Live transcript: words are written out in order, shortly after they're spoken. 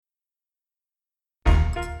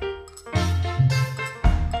Hello,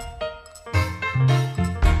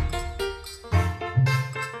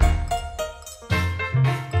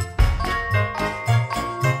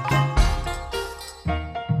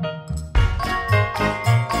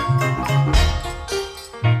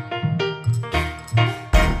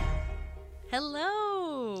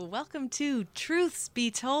 welcome to Truths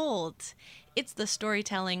Be Told. It's the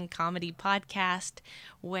storytelling comedy podcast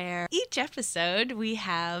where each episode we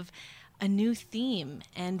have a new theme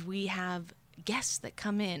and we have guests that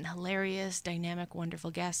come in, hilarious, dynamic,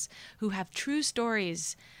 wonderful guests who have true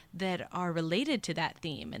stories that are related to that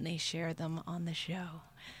theme and they share them on the show.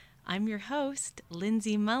 I'm your host,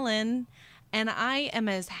 Lindsay Mullen, and I am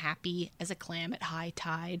as happy as a clam at high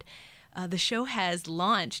tide. The show has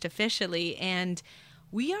launched officially, and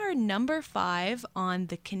we are number 5 on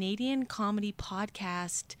the Canadian Comedy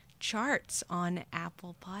Podcast charts on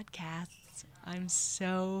Apple Podcasts. I'm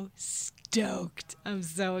so stoked. I'm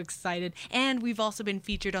so excited. And we've also been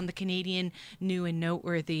featured on the Canadian New and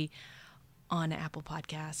Noteworthy on Apple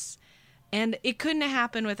Podcasts. And it couldn't have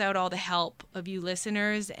happened without all the help of you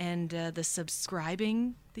listeners and the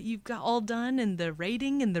subscribing that you've got all done and the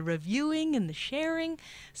rating and the reviewing and the sharing.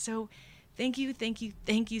 So thank you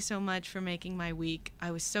so much for making my week.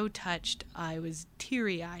 I was so touched. I was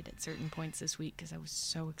teary-eyed at certain points this week because I was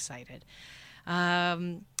so excited.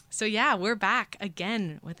 So yeah, we're back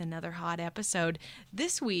again with another hot episode.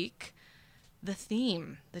 This week, the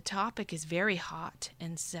topic is very hot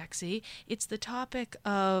and sexy. It's the topic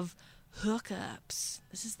of hookups.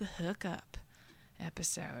 This is the hookup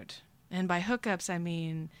episode. And by hookups, I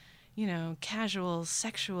mean, casual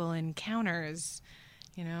sexual encounters.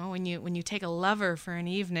 When you take a lover for an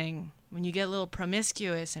evening, when you get a little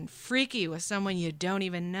promiscuous and freaky with someone you don't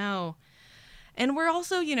even know. And we're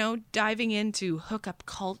also, diving into hookup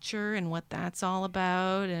culture and what that's all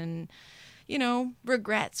about and,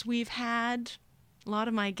 regrets we've had. A lot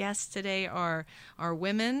of my guests today are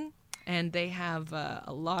women, and they have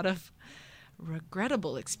a lot of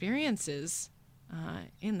regrettable experiences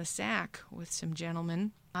in the sack with some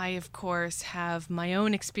gentlemen. I, of course, have my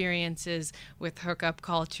own experiences with hookup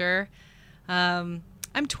culture. I'm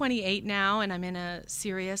 28 now, and I'm in a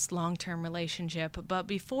serious long-term relationship. But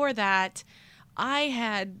before that, I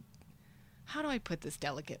had, how do I put this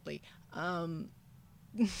delicately?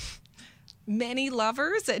 Many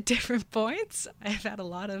lovers at different points. I've had a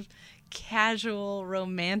lot of casual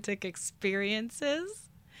romantic experiences.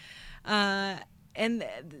 And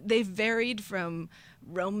they varied from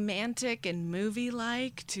romantic and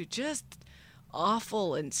movie-like to just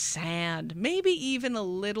awful and sad, maybe even a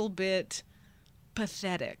little bit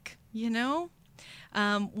pathetic,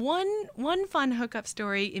 One fun hookup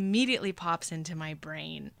story immediately pops into my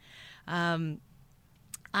brain. I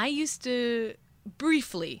used to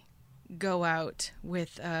briefly go out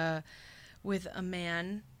with a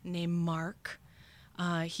man named Mark.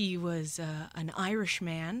 He was an Irish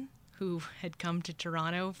man who had come to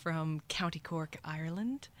Toronto from County Cork,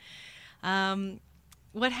 Ireland.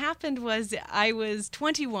 What happened was I was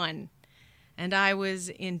 21 and I was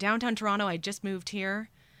in downtown Toronto. I just moved here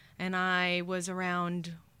and I was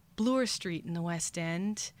around Bloor Street in the West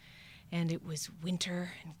End, and it was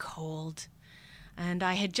winter and cold. And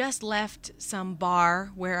I had just left some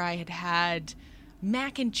bar where I had had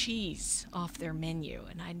mac and cheese off their menu,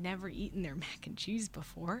 and I'd never eaten their mac and cheese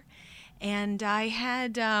before. And I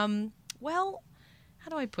had, how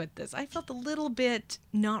do I put this? I felt a little bit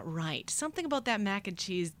not right. Something about that mac and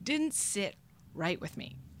cheese didn't sit right with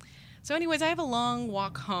me. So anyways, I have a long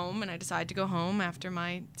walk home, and I decide to go home after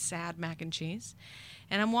my sad mac and cheese.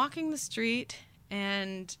 And I'm walking the street,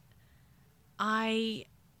 and I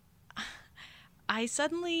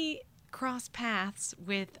suddenly cross paths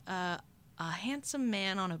with a handsome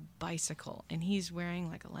man on a bicycle, and he's wearing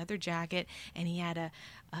like a leather jacket, and he had a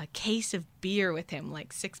case of beer with him,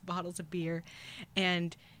 like 6 bottles of beer,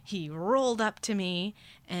 and he rolled up to me,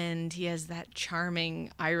 and he has that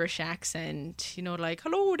charming Irish accent, like,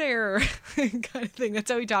 hello there, kind of thing. That's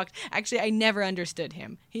how he talked. Actually, I never understood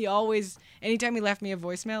him. He always, anytime he left me a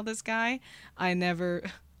voicemail, this guy, I never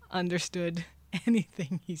understood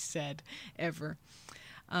anything he said, ever.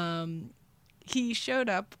 He showed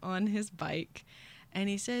up on his bike, and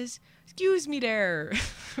he says, excuse me there,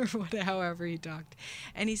 or however he talked.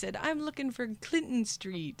 And he said, I'm looking for Clinton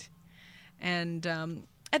Street. And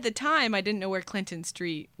at the time, I didn't know where Clinton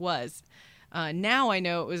Street was. Now I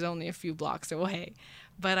know it was only a few blocks away.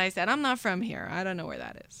 But I said, I'm not from here. I don't know where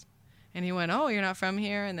that is. And he went, oh, you're not from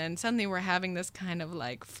here? And then suddenly we're having this kind of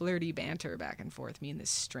like flirty banter back and forth, me and this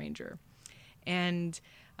stranger. And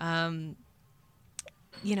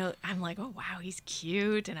I'm like, oh wow, he's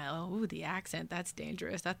cute, and the accent, that's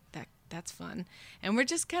dangerous. That's fun. And we're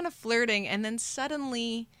just kind of flirting, and then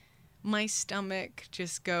suddenly my stomach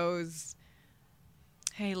just goes,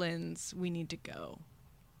 "Hey, Linz, we need to go."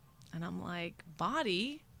 And I'm like,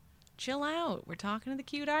 "Body, chill out. We're talking to the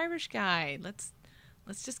cute Irish guy. Let's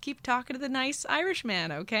just keep talking to the nice Irish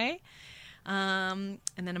man, okay?" And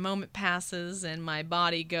then a moment passes, and my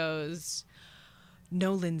body goes,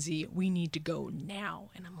 "No, Lindsay, we need to go now."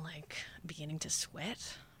 And I'm like beginning to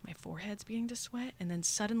sweat. My forehead's beginning to sweat. And then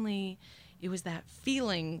suddenly it was that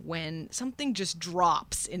feeling when something just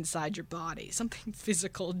drops inside your body. Something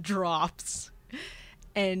physical drops.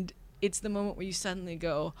 And it's the moment where you suddenly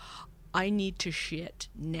go, I need to shit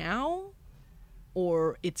now,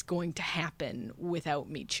 or it's going to happen without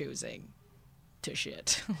me choosing to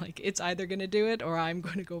shit. Like, it's either going to do it or I'm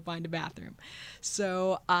going to go find a bathroom.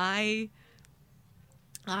 So I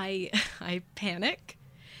panic,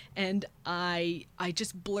 and I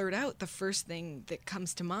just blurt out the first thing that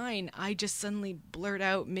comes to mind. I just suddenly blurt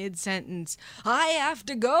out mid-sentence, "I have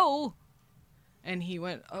to go." And he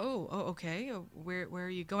went, oh, okay. Where are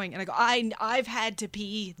you going? And I go, I've had to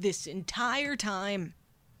pee this entire time.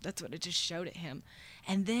 That's what I just shouted at him.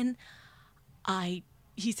 And then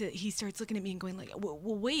he starts looking at me and going like, well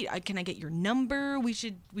wait, can I get your number? We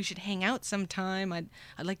should hang out sometime. I'd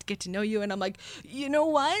like to get to know you. And I'm like, you know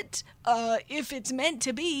what? If it's meant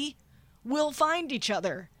to be, we'll find each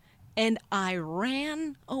other. And I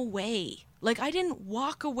ran away. Like, I didn't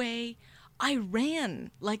walk away. I ran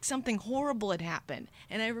like something horrible had happened.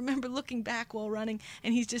 And I remember looking back while running,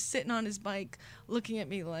 and he's just sitting on his bike looking at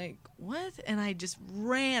me like, what? And I just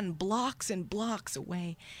ran blocks and blocks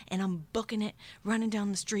away, and I'm booking it, running down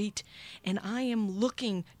the street, and I am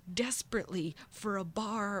looking desperately for a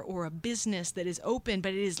bar or a business that is open,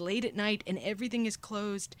 but it is late at night and everything is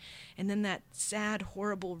closed. And then that sad,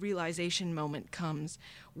 horrible realization moment comes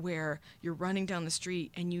where you're running down the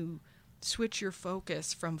street and you switch your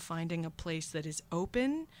focus from finding a place that is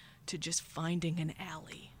open to just finding an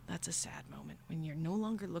alley. That's a sad moment when you're no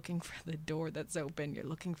longer looking for the door that's open. You're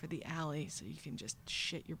looking for the alley so you can just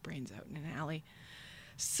shit your brains out in an alley.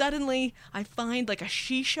 Suddenly, I find like a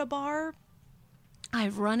shisha bar. I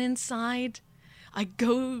run inside. I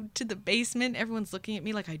go to the basement. Everyone's looking at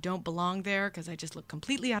me like I don't belong there because I just look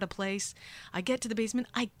completely out of place. I get to the basement.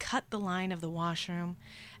 I cut the line of the washroom,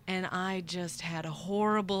 and I just had a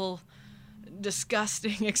horrible,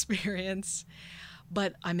 disgusting experience,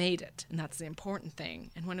 but I made it, and that's the important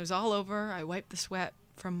thing. And when it was all over, I wiped the sweat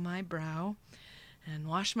from my brow and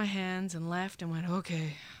washed my hands and left and went,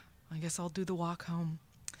 okay, I guess I'll do the walk home.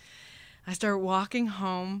 I start walking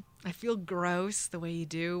home. I feel gross the way you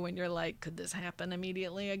do when you're like, could this happen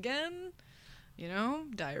immediately again?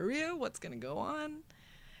 Diarrhea, what's gonna go on?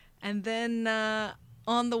 And then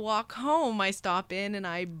on the walk home, I stop in and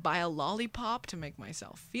I buy a lollipop to make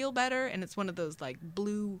myself feel better. And it's one of those like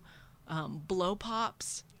blue blow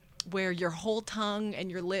pops where your whole tongue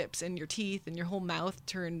and your lips and your teeth and your whole mouth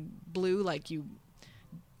turn blue, like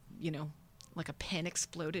like a pen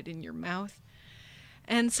exploded in your mouth.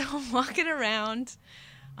 And so I'm walking around.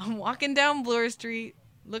 I'm walking down Bloor Street,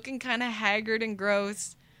 looking kind of haggard and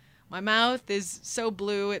gross. My mouth is so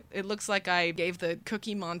blue, it looks like I gave the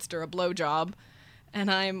Cookie Monster a blowjob. And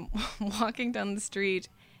I'm walking down the street,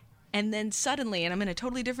 and then suddenly, and I'm in a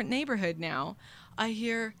totally different neighborhood now, I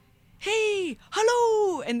hear, "Hey,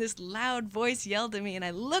 hello!" And this loud voice yelled at me, and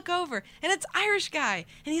I look over, and it's Irish guy,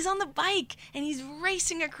 and he's on the bike, and he's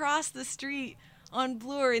racing across the street on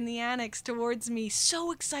Bloor in the annex towards me,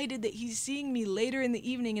 so excited that he's seeing me later in the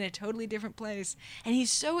evening in a totally different place. And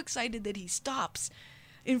he's so excited that he stops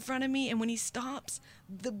in front of me, and when he stops,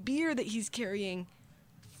 the beer that he's carrying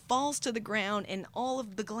falls to the ground, and all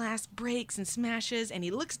of the glass breaks and smashes, and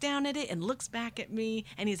he looks down at it and looks back at me,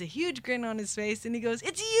 and he has a huge grin on his face, and he goes,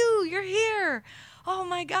 "It's you! You're here! Oh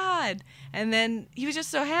my God!" And then he was just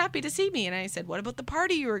so happy to see me, and I said, "What about the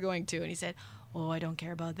party you were going to?" And he said, "Oh, I don't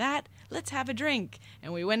care about that. Let's have a drink."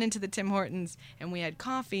 And we went into the Tim Hortons, and we had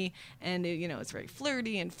coffee, and it's very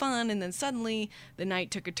flirty and fun, and then suddenly the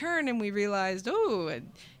night took a turn, and we realized,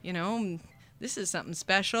 this is something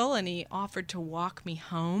special, and he offered to walk me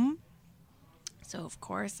home. So, of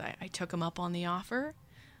course, I took him up on the offer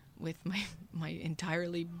with my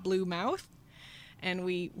entirely blue mouth, and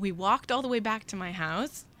we walked all the way back to my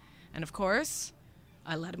house, and, of course,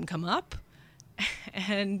 I let him come up,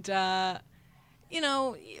 and,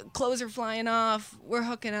 clothes are flying off, we're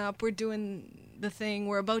hooking up, we're doing the thing,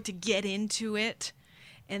 we're about to get into it,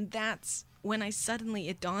 and that's when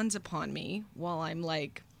it dawns upon me while I'm,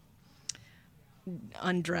 like,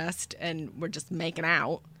 undressed and we're just making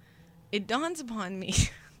out, it dawns upon me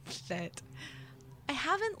that I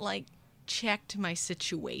haven't, like, checked my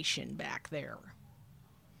situation back there.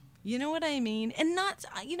 You know what I mean? And not,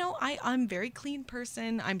 you know, I'm a very clean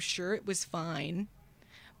person. I'm sure it was fine.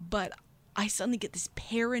 But I suddenly get this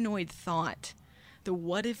paranoid thought that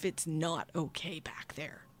what if it's not okay back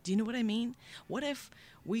there? Do you know what I mean? What if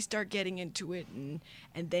we start getting into it and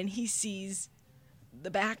then he sees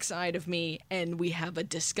the backside of me and we have a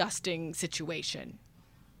disgusting situation?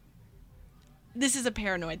 This is a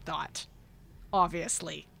paranoid thought,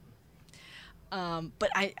 obviously. But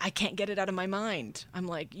I can't get it out of my mind. I'm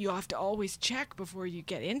like, you have to always check before you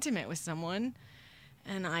get intimate with someone.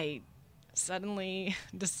 And I suddenly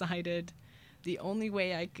decided the only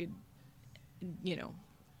way I could, you know,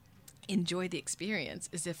 enjoy the experience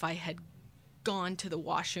is if I had gone to the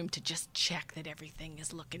washroom to just check that everything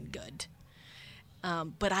is looking good.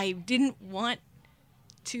 But I didn't want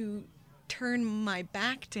to turn my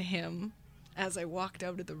back to him as I walked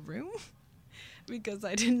out of the room because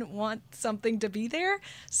I didn't want something to be there.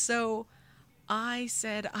 So I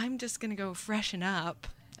said, I'm just going to go freshen up,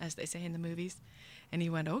 as they say in the movies. And he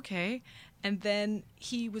went, okay. And then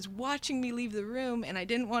he was watching me leave the room, and I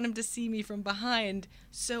didn't want him to see me from behind.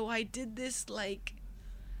 So I did this, like,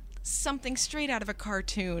 something straight out of a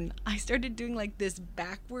cartoon. I started doing, like, this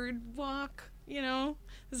backward walk, you know?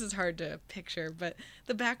 This is hard to picture, but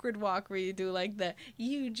the backward walk where you do, like,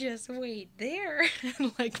 you just wait there,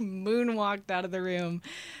 and, like, moonwalked out of the room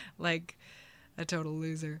like a total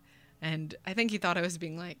loser. And I think he thought I was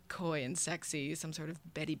being, like, coy and sexy, some sort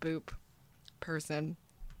of Betty Boop person.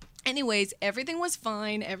 Anyways, everything was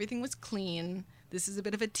fine. Everything was clean. This is a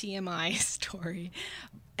bit of a TMI story.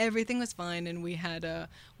 Everything was fine, and we had a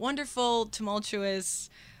wonderful, tumultuous,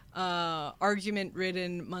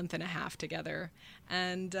 argument-ridden month and a half together.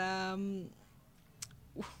 And,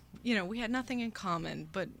 you know, we had nothing in common,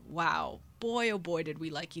 but wow, boy, oh boy, did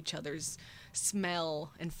we like each other's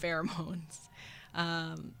smell and pheromones.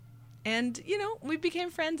 And, you know, we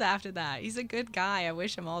became friends after that. He's a good guy. I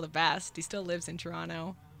wish him all the best. He still lives in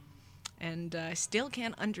Toronto. And I still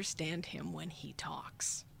can't understand him when he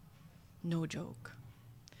talks. No joke.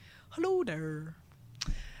 Hello there.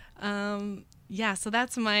 Yeah, so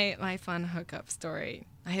that's my fun hookup story.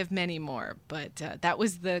 I have many more, but that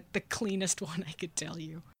was the cleanest one I could tell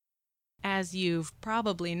you. As you've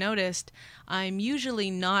probably noticed, I'm usually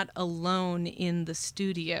not alone in the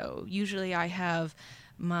studio. Usually I have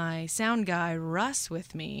my sound guy, Russ,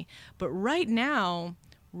 with me. But right now,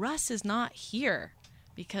 Russ is not here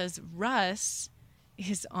because Russ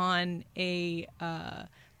is on a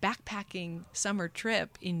backpacking summer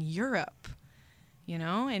trip in Europe, you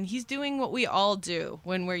know? And he's doing what we all do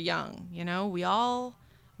when we're young, you know?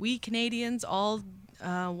 We Canadians all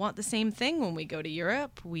want the same thing when we go to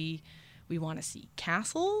Europe. We want to see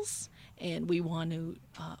castles, and we want to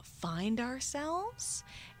find ourselves,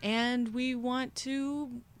 and we want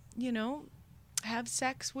to, you know, have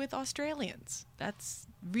sex with Australians. That's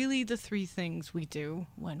really the three things we do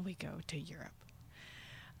when we go to Europe.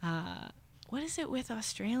 What is it with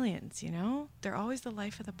Australians, you know? They're always the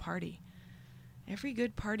life of the party. Every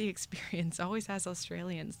good party experience always has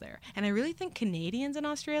Australians there. And I really think Canadians and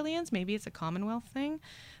Australians, maybe it's a Commonwealth thing,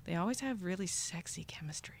 they always have really sexy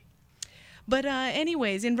chemistry. But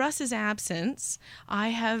anyways, in Russ's absence, I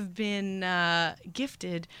have been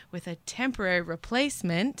gifted with a temporary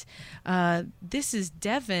replacement. This is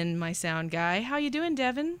Devin, my sound guy. How you doing,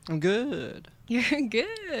 Devin? I'm good. You're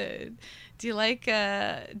good. Do you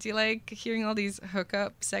like hearing all these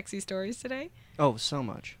hookup sexy stories today? Oh, so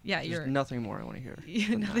much. Yeah, There's nothing more I want to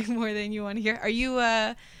hear. Nothing more than you want to hear. Are you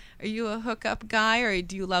a hookup guy, or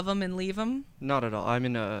do you love them and leave them? Not at all. I'm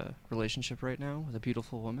in a relationship right now with a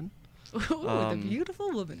beautiful woman. Ooh, the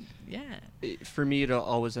beautiful woman. Yeah. For me, it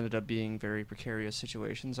always ended up being very precarious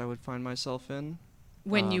situations I would find myself in.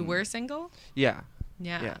 When you were single? Yeah.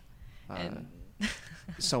 Yeah. And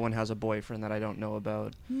someone has a boyfriend that I don't know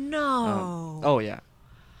about. No. Oh, yeah.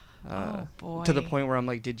 Oh, boy. To the point where I'm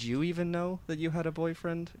like, did you even know that you had a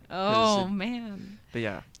boyfriend? Oh, man. But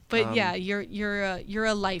yeah. But yeah, you're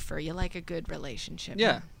a lifer. You like a good relationship.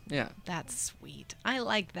 Yeah. Yeah. That's sweet. I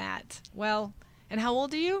like that. Well, and how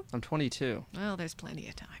old are you? I'm 22. Well, there's plenty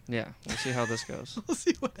of time. Yeah. We'll see how this goes. We'll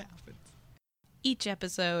see what happens. Each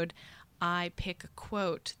episode, I pick a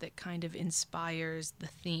quote that kind of inspires the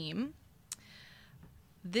theme.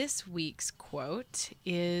 This week's quote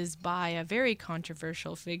is by a very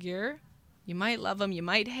controversial figure. You might love him, you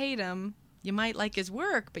might hate him, you might like his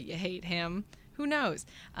work, but you hate him. Who knows?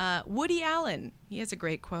 Woody Allen, he has a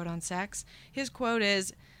great quote on sex. His quote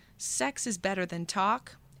is, "Sex is better than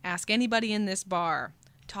talk. Ask anybody in this bar.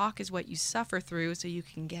 talk is what you suffer through so you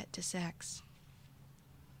can get to sex.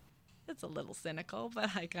 That's a little cynical,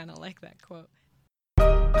 but I kind of like that quote.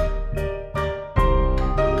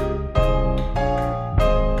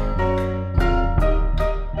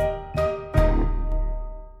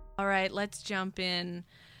 All right, let's jump in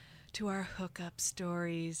to our hookup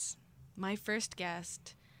stories. My first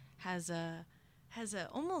guest has a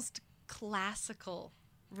almost classical,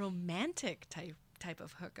 romantic type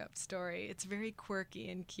of hookup story. It's very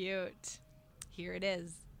quirky and cute. Here it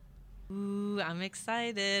is. Ooh, I'm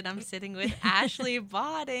excited. I'm sitting with Ashley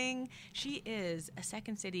Botting. She is a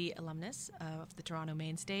Second City alumnus of the Toronto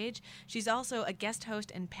Main Stage. She's also a guest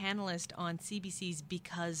host and panelist on CBC's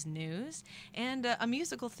Because News, and a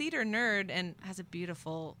musical theater nerd, and has a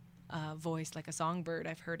beautiful voice like a songbird.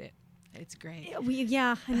 I've heard it. It's great.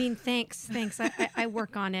 Yeah, I mean, thanks. I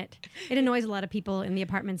work on it. It annoys a lot of people in the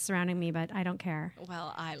apartments surrounding me, but I don't care.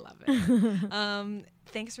 Well, I love it.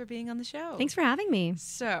 Thanks for being on the show. Thanks for having me.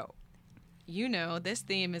 So, you know, this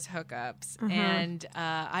theme is hookups, and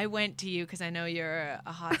I went to you because I know you're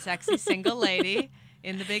a hot, sexy single lady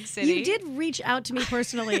in the big city. You did reach out to me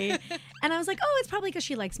personally, and I was like, oh, it's probably because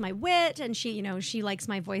she likes my wit and she likes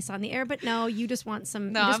my voice on the air. But no, you just want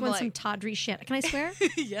some, some tawdry shit. Can I swear?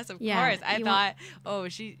 Yes, of course. I thought,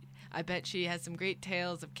 I bet she has some great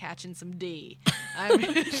tales of catching some D.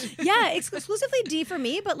 Yeah, exclusively D for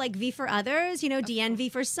me, but like V for others. DNV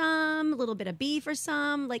for some, a little bit of B for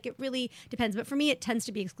some. Like it really depends. But for me, it tends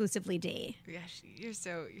to be exclusively D. Yeah, you're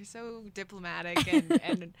so diplomatic,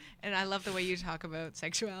 and I love the way you talk about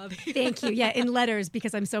sexuality. Thank you. Yeah, in letters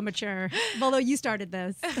because I'm so mature. Although you started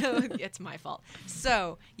this. It's my fault.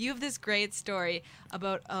 So you have this great story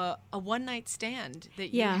about a one-night stand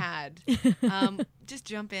that you had. Just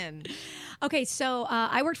jump in. Okay, so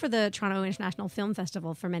I worked for the Toronto International Film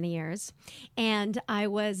Festival for many years, and I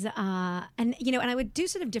was, and I would do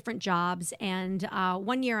sort of different jobs. And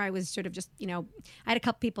one year I was sort of just, I had a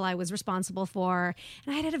couple people I was responsible for,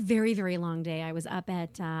 and I had a very, very long day. I was up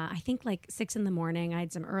at I think like 6 a.m. I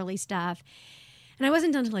had some early stuff, and I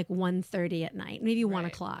wasn't done till like 1:30 at night, maybe 1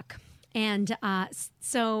 o'clock. And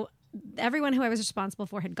so everyone who I was responsible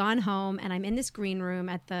for had gone home, and I'm in this green room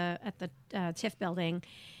at the TIFF building,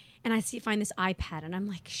 and I find this iPad, and I'm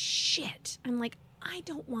like, shit. I'm like, I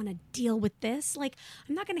don't want to deal with this. Like,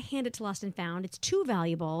 I'm not going to hand it to Lost and Found. It's too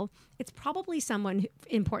valuable. It's probably someone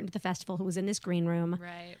important to the festival who was in this green room.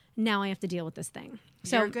 Right. Now I have to deal with this thing.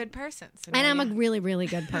 So, you're a good person. So and I'm a really, really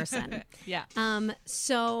good person. Yeah.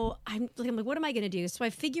 So I'm like, what am I going to do? So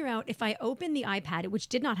I figure out if I open the iPad, which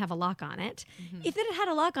did not have a lock on it, if it had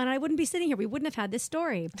a lock on it, I wouldn't be sitting here. We wouldn't have had this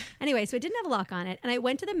story. Anyway, so it didn't have a lock on it. And I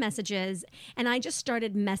went to the messages, and I just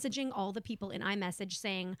started messaging all the people in iMessage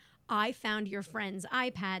saying, I found your friend's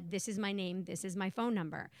iPad. This is my name. This is my phone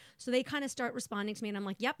number. So they kind of start responding to me, and I'm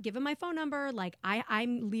like, yep, give him my phone number. Like,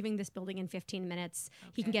 I'm leaving this building in 15 minutes.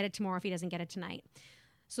 Okay. He can get it tomorrow if he doesn't get it tonight.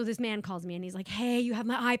 So this man calls me, and he's like, hey, you have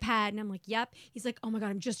my iPad. And I'm like, yep. He's like, oh my God,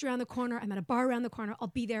 I'm just around the corner. I'm at a bar around the corner. I'll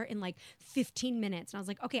be there in like 15 minutes. And I was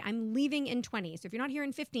like, okay, I'm leaving in 20. So if you're not here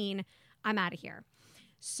in 15, I'm out of here.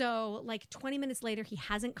 So like 20 minutes later, he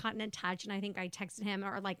hasn't gotten in touch. And I think I texted him,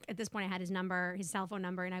 or like at this point I had his number, his cell phone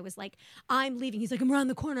number. And I was like, I'm leaving. He's like, I'm around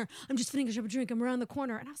the corner. I'm just finishing up a drink. I'm around the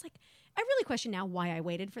corner. And I was like, I really question now why I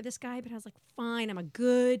waited for this guy. But I was like, fine, I'm a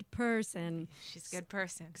good person. She's a good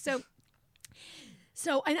person.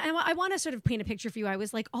 So I want to sort of paint a picture for you. I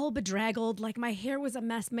was like all bedraggled, like my hair was a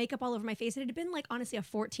mess, makeup all over my face. It had been like honestly a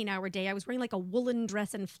 14-hour day. I was wearing like a woolen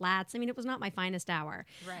dress and flats. I mean, it was not my finest hour.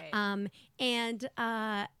 Right. And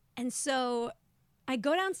so I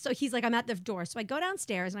go down. So he's like, I'm at the door. So I go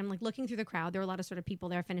downstairs, and I'm like looking through the crowd. There were a lot of sort of people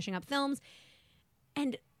there finishing up films,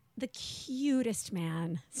 and the cutest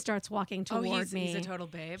man starts walking toward me. He's a total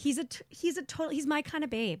babe. He's my kind of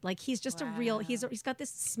babe. Like he's just a real. He's got this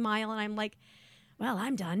smile, and I'm like, well,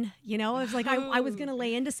 I'm done. I was like, I was going to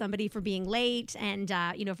lay into somebody for being late and,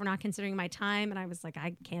 for not considering my time. And I was like,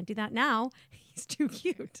 I can't do that now. He's too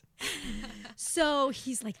cute. So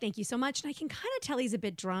he's like, thank you so much. And I can kind of tell he's a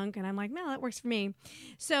bit drunk. And I'm like, no, that works for me.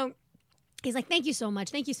 So he's like, thank you so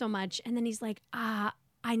much. Thank you so much. And then he's like, I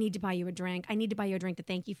need to buy you a drink. I need to buy you a drink to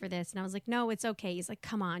thank you for this. And I was like, no, it's okay. He's like,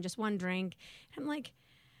 come on, just one drink. And I'm like,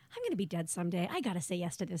 I'm going to be dead someday. I got to say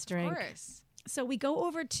yes to this drink. Of course. So we go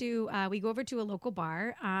over to a local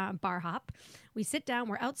bar, Bar Hop. We sit down.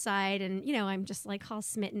 We're outside, and I'm just like all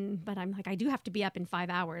smitten. But I'm like, I do have to be up in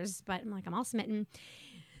 5 hours. But I'm like, I'm all smitten.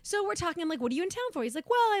 So we're talking. I'm like, what are you in town for? He's like,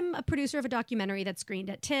 well, I'm a producer of a documentary that's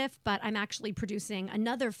screened at TIFF, but I'm actually producing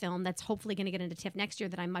another film that's hopefully going to get into TIFF next year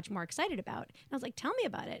that I'm much more excited about. And I was like, tell me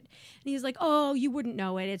about it. And he's like, oh, you wouldn't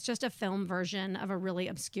know it. It's just a film version of a really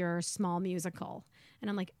obscure small musical. And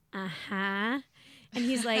I'm like, uh-huh. And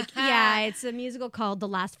he's like, yeah, it's a musical called The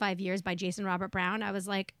Last 5 Years by Jason Robert Brown. I was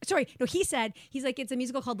like, sorry, no, he's like, it's a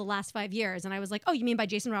musical called The Last 5 Years. And I was like, oh, you mean by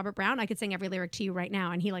Jason Robert Brown? I could sing every lyric to you right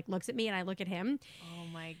now. And he like looks at me and I look at him. Oh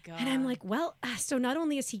my God. And I'm like, well, so not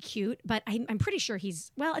only is he cute, but I'm pretty sure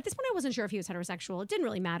well, at this point I wasn't sure if he was heterosexual. It didn't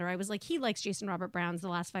really matter. I was like, he likes Jason Robert Brown's The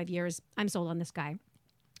Last 5 Years. I'm sold on this guy.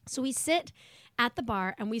 So we sit at the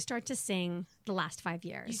bar and we start to sing The Last 5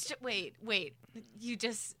 Years. Wait.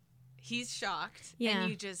 He's shocked. Yeah. And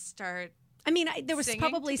you just start. I mean, there was singing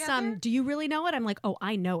probably together? some, do you really know it? I'm like, oh,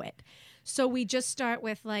 I know it. So we just start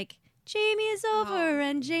with like, Jamie is over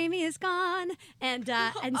and Jamie is gone. And so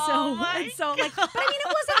like, but I mean,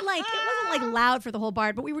 it wasn't like loud for the whole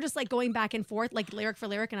bar, but we were just like going back and forth, like lyric for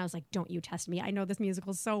lyric. And I was like, don't you test me. I know this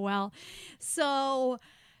musical so well. So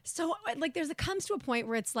like comes to a point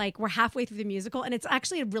where it's like we're halfway through the musical and it's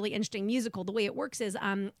actually a really interesting musical. The way it works is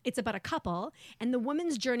it's about a couple and the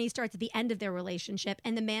woman's journey starts at the end of their relationship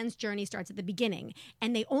and the man's journey starts at the beginning.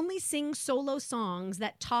 And they only sing solo songs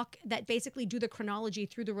that basically do the chronology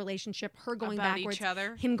through the relationship, her going About backwards, each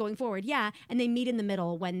other? him going forward. Yeah. And they meet in the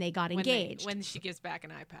middle when they got engaged. When she gives back an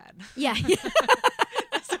iPad. Yeah.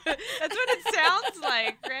 That's what it sounds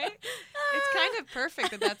like, right? It's kind of perfect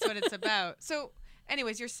that that's what it's about. So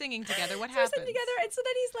anyways, you're singing together. What happens? We're singing together, and so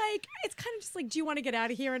then he's like, it's kind of just like, do you want to get out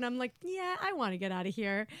of here? And I'm like, yeah, I want to get out of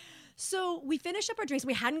here. So we finish up our drinks.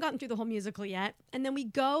 We hadn't gotten through the whole musical yet. And then we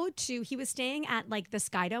go to, he was staying at like the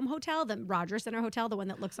Skydome Hotel, the Rogers Center Hotel, the one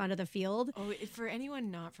that looks onto the field. Oh, for anyone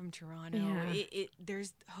not from Toronto,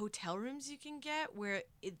 there's hotel rooms you can get where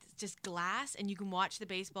it's just glass and you can watch the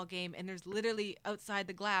baseball game and there's literally outside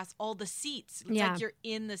the glass all the seats. It's like you're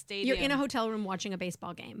in the stadium. You're in a hotel room watching a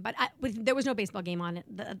baseball game. But there was no baseball game on it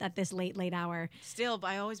at this late hour. Still, but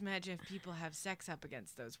I always imagine if people have sex up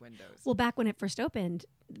against those windows. Well, back when it first opened,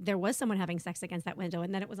 there was someone having sex against that window,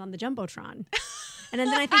 and then it was on the Jumbotron. And then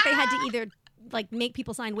I think they had to either like make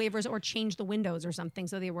people sign waivers or change the windows or something,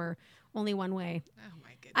 so they were only one way. Oh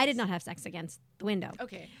my goodness. I did not have sex against the window.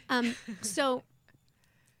 Okay. So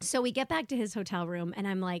we get back to his hotel room, and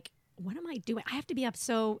I'm like, what am I doing? I have to be up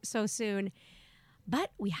so soon.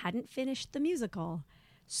 But we hadn't finished the musical.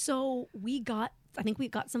 So I think we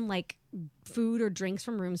got some like food or drinks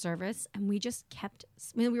from room service, and we just kept,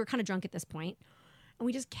 we were kind of drunk at this point, and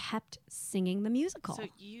we just kept singing the musical. So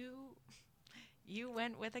you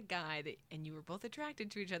went with a guy and you were both attracted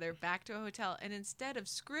to each other back to a hotel, and instead of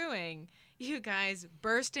screwing, you guys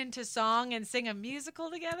burst into song and sing a musical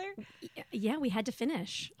together? Yeah, we had to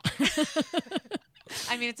finish.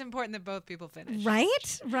 I mean, it's important that both people finish.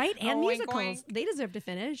 Right? And Oink, musicals, oink. they deserve to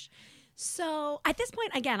finish. So at this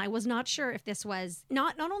point, again, I was not sure if this was I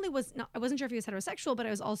wasn't sure if he was heterosexual, but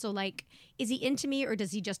I was also like, is he into me or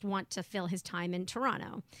does he just want to fill his time in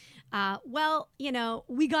Toronto? Well,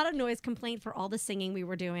 we got a noise complaint for all the singing we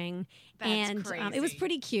were doing. That's crazy. It was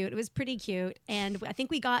pretty cute. And I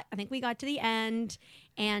think we got to the end,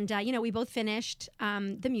 and we both finished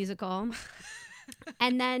the musical.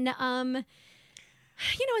 And then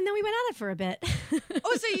and then we went at it for a bit.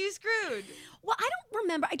 Oh, so you screwed. Well, I don't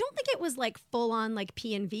remember. I don't think it was like full on like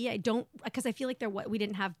P&V. I don't, because I feel like we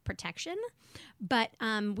didn't have protection, but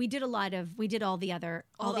we did all the other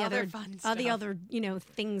fun all the stuff. other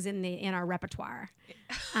things in our repertoire.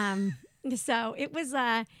 So it was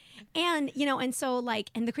and so like,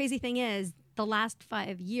 and the crazy thing is, the last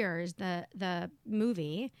 5 years, the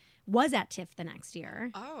movie was at TIFF the next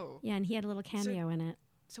year. Oh, Yeah, and he had a little cameo in it.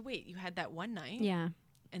 so wait, you had that one night? Yeah.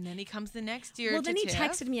 And then he comes the next year. Well, then he TIFF?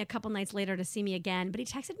 texted me a couple nights later to see me again, but he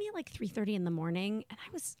texted me at like 3:30 in the morning, and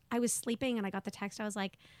I was sleeping, and I got the text. I was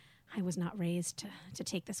like, I was not raised to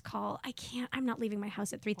take this call. I'm not leaving my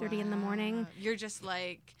house at 3:30 in the morning. Wow. You're just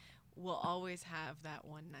like, we'll always have that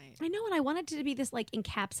one night. I know, and I wanted it to be this like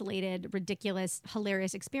encapsulated, ridiculous,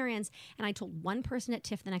 hilarious experience. And I told one person at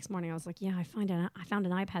TIFF the next morning, I was like, yeah, I found an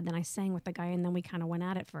iPad, then I sang with the guy, and then we kind of went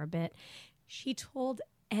at it for a bit. She told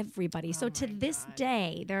everybody. So to this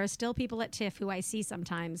day, there are still people at TIFF who I see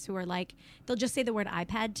sometimes who are like, they'll just say the word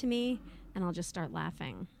iPad to me, and I'll just start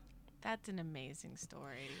laughing. That's an amazing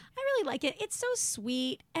story. I really like it. It's so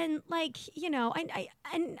sweet, and like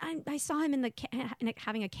I saw him in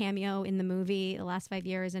having a cameo in the movie the last 5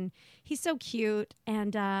 years, and he's so cute,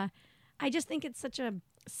 and I just think it's such a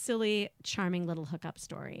silly, charming little hookup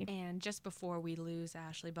story. And just before we lose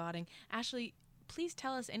Ashley Botting, Ashley, please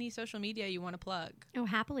tell us any social media you want to plug. Oh,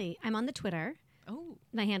 happily, I'm on the Twitter. Oh,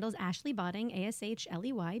 My handle is Ashley Botting,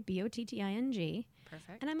 ASHLEY BOTTING.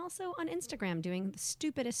 perfect. And I'm also on Instagram doing the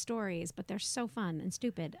stupidest stories, but they're so fun and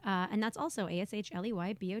stupid. And that's also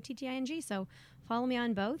ASHLEY BOTTING. So follow me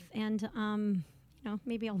on both. And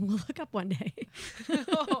maybe I'll look up one day,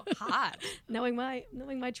 Oh, hot. knowing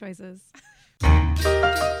my choices.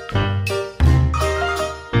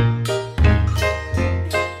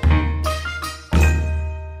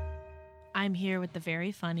 I'm here with the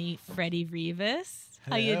very funny Freddie Rivas.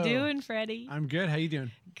 How you Hello. doing, Freddie? I'm good. How you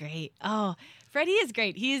doing? Great. Oh, Freddie is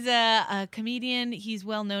great. He's a comedian. He's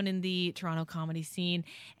well known in the Toronto comedy scene,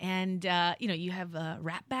 and you have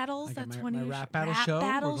rap battles. I got That's my, one my of your rap battle rap show.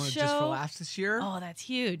 battle We're going show. Just for Laughs this year. Oh, that's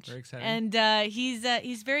huge. Very exciting. And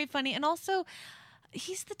he's very funny, and also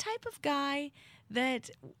he's the type of guy that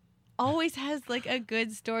always has like a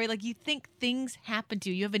good story. Like you think things happen to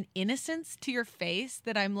you. You have an innocence to your face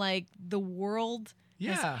that I'm like, the world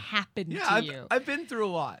has happened to you. I've been through a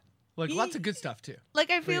lot. Like lots of good stuff too. Like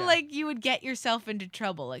I feel yeah. like you would get yourself into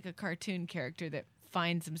trouble, like a cartoon character that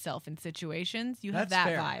finds himself in situations. You have That's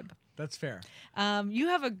that fair. vibe. That's fair. You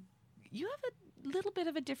have a little bit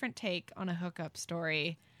of a different take on a hookup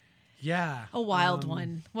story. Yeah. A wild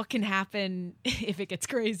one. What can happen if it gets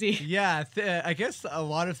crazy? Yeah, I guess a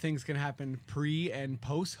lot of things can happen pre and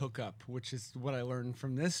post hookup, which is what I learned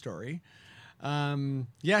from this story. So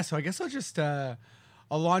I guess I'll just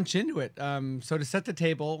I'll launch into it. So to set the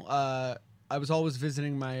table, I was always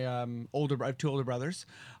visiting my I have two older brothers.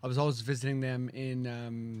 I was always visiting them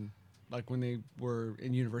in like when they were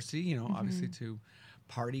in university. Obviously to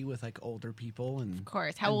party with like older people. And Of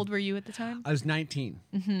course. How old were you at the time? I was 19.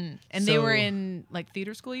 And they were So- in like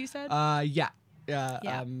theater school, you said? Yeah.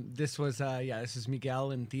 Yeah. This is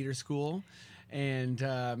Miguel in theater school. And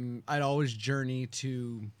I'd always journey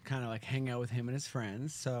to kind of like hang out with him and his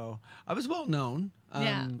friends. So I was well known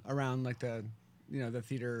around like the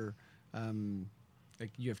theater, like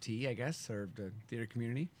U of T, I guess, or the theater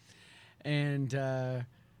community. And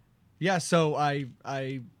so I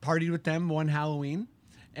partied with them one Halloween.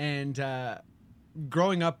 And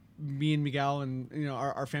growing up, me and Miguel and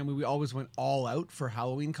our family, we always went all out for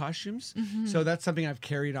Halloween costumes. So that's something I've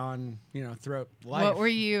carried on throughout life. What were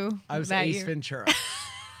you? I was that Ace year? Ventura.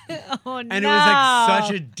 Oh, And it was like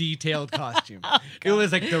such a detailed costume. It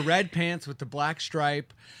was like the red pants with the black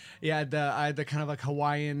stripe. I had the kind of like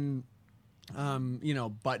Hawaiian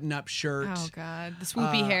button-up shirt. Oh, God. The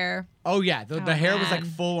swoopy hair. Oh yeah, the hair was like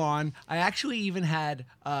man. full on. I actually even had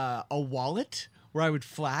a wallet where I would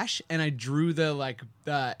flash, and I drew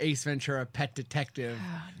the Ace Ventura Pet Detective.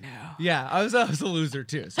 Oh, no. Yeah, I was a loser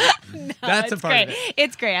too. So that's a It's part great. of it.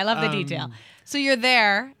 It's great. I love the detail. So you're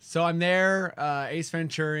there. So I'm there, Ace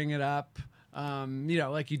Venturing it up,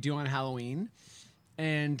 like you do on Halloween,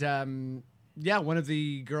 and one of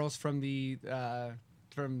the girls from the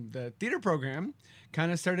theater program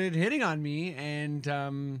kind of started hitting on me, and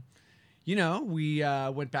we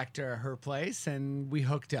went back to her place and we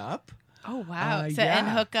hooked up. Oh, wow. And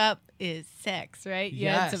yeah. hookup is sex, right? You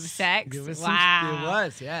had some Yes. sex? It was Wow. it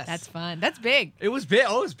was, yes. That's fun. That's big. It was big.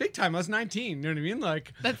 Oh, it was big time. I was 19. You know what I mean?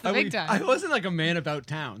 Like That's the I big was- time. I wasn't like a man about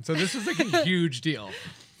town, so this was like a huge deal.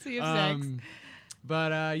 So you have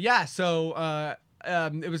sex. So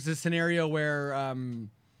it was a scenario where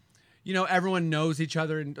everyone knows each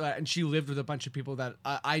other, and she lived with a bunch of people that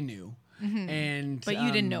I knew, and But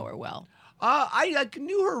you didn't know her well. I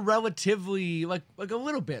knew her relatively, like a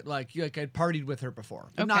little bit, like I'd partied with her before,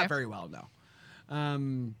 but Okay. not very well, no.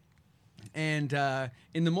 And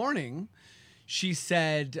in the morning, she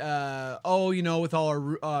said, with all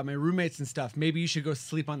our my roommates and stuff, maybe you should go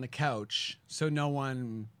sleep on the couch so no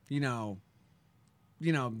one,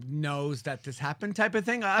 knows that this happened, type of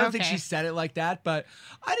thing. I don't think Okay. she said it like that, but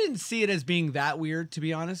I didn't see it as being that weird, to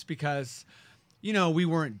be honest, because we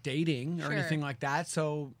weren't dating or Sure. anything like that.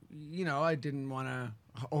 So, I didn't want to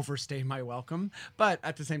overstay my welcome. But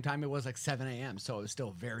at the same time, it was like 7 a.m. So I was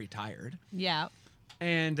still very tired. Yeah.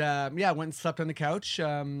 And went and slept on the couch.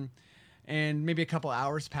 And maybe a couple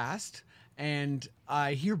hours passed. And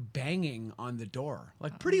I hear banging on the door,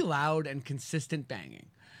 like pretty loud and consistent banging.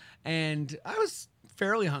 And I was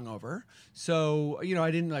fairly hungover. So,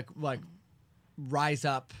 I didn't like rise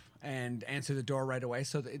up and answer the door right away.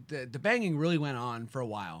 So the banging really went on for a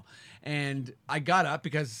while. And I got up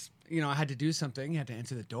because, I had to do something. I had to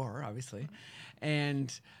answer the door, obviously.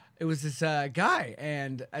 And it was this guy.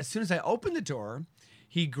 And as soon as I opened the door,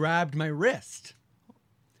 he grabbed my wrist.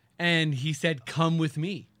 And he said, "Come with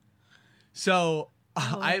me." So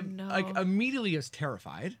I no. immediately was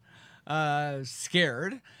terrified,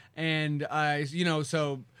 scared. And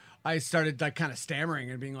so I started like kind of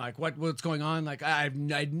stammering and being like, what's going on? Like I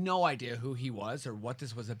had no idea who he was or what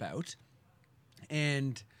this was about.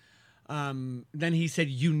 And then he said,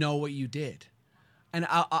 "You know what you did." And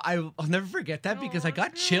I'll never forget that because I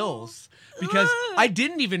got chills because I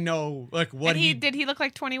didn't even know like what And did he look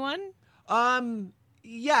like 21?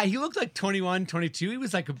 Yeah, he looked like 21, 22.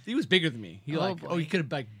 He was bigger than me. He boy. he could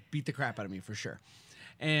have like beat the crap out of me for sure.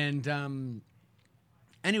 And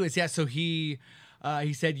anyways, yeah, so he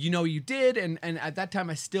said, you did, and at that time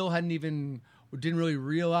I still didn't really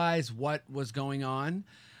realize what was going on.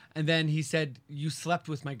 And then he said, you slept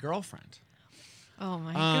with my girlfriend. Oh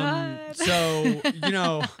my God. So,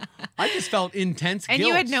 I just felt intense guilt. And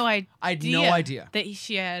you had no idea. I had no idea. That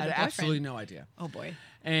she had a I had boyfriend. absolutely no idea. Oh boy.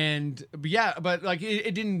 But like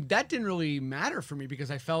it didn't really matter for me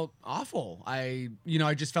because I felt awful. I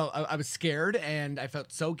just felt I was scared and I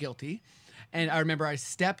felt so guilty. And I remember I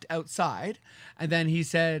stepped outside and then he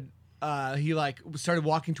said, he like started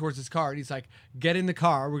walking towards his car and he's like, get in the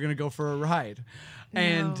car. We're going to go for a ride.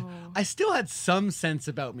 And No. I still had some sense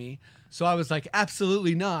about me. So I was like,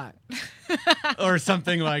 absolutely not. Or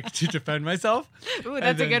something like to defend myself. Ooh, And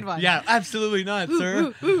that's a then- good one. Yeah, absolutely not,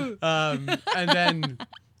 sir. And then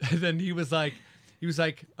he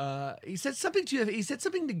said something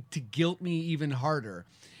to guilt me even harder.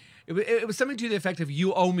 It was something to the effect of,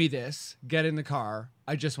 you owe me this, get in the car,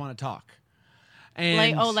 I just want to talk.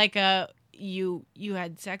 And you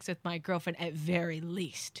had sex with my girlfriend, at very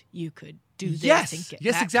least you could do this Yes, and get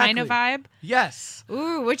yes, that exactly. kind of vibe. Yes.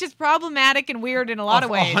 Ooh, which is problematic and weird in a lot of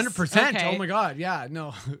ways. 100%. Okay. Oh my God. Yeah.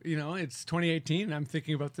 No, it's 2018 and I'm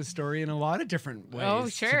thinking about this story in a lot of different ways. Oh,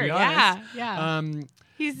 to sure. be Yeah. honest. Yeah.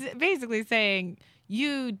 He's basically saying,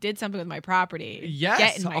 you did something with my property. Yes,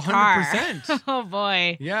 Get in my 100%. car. Oh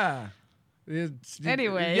boy. Yeah.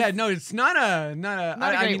 Anyways. Yeah, no, it's not a. Not a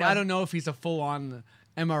I great mean, I one. don't know if he's a full-on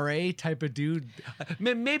MRA type of dude.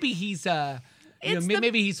 Maybe he's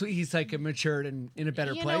maybe he's like matured and in a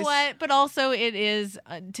better You place. know what? But also, it is,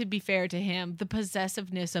 to be fair to him, the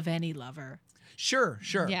possessiveness of any lover. Sure.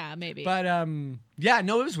 Yeah, maybe. But yeah,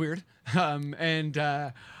 no, it was weird.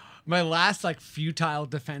 My last like futile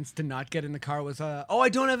defense to not get in the car was, I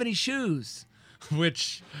don't have any shoes,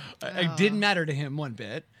 which it didn't matter to him one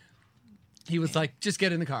bit. He was like, just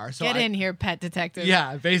get in the car. So Get in here, pet detective.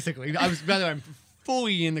 Yeah, basically. By the way, I'm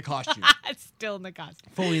fully in the costume. Still in the costume.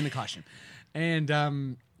 Fully in the costume.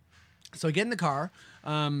 And so I get in the car.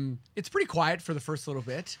 It's pretty quiet for the first little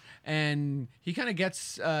bit. And he kind of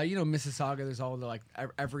gets, Mississauga, there's all the like,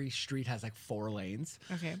 every street has like 4 lanes.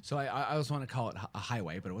 Okay. So I always want to call it a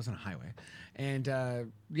highway, but it wasn't a highway.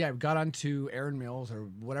 And we got onto Erin Mills or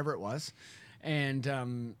whatever it was.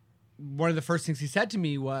 And one of the first things he said to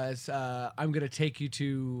me was, I'm going to take you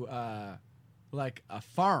to like a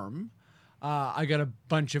farm. I got a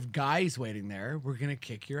bunch of guys waiting there. We're going to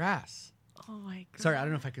kick your ass. Oh my God. Sorry, I don't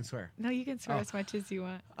know if I can swear. No, you can swear as much as you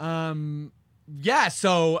want. Yeah,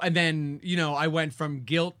 so, and then, I went from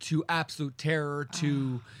guilt to absolute terror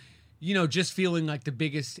to, just feeling like the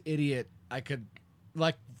biggest idiot I could,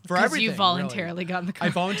 like, for Because everything. you voluntarily really. got in the car.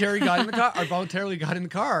 I voluntarily got in the car. I voluntarily got in the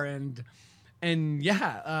car, and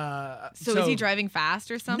yeah. So is he driving fast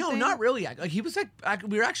or something? No, not really. Like, he was like,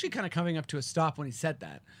 we were actually kind of coming up to a stop when he said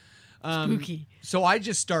that. Spooky. So I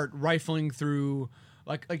just start rifling through,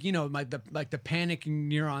 like the panic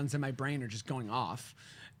neurons in my brain are just going off,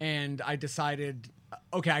 and I decided,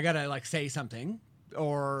 okay, I gotta like say something,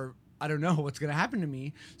 or I don't know what's gonna happen to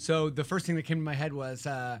me. So the first thing that came to my head was,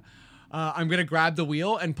 I'm gonna grab the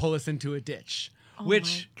wheel and pull us into a ditch. Oh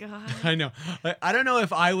Which my God. I know. I don't know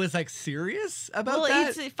if I was like serious about Well,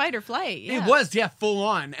 that. it's fight or flight. Yeah. It was, yeah, full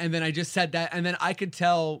on. And then I just said that, and then I could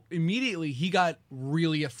tell immediately he got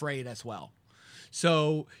really afraid as well.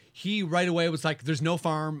 So he right away was like, there's no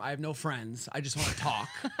farm. I have no friends. I just want to talk.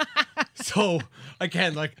 So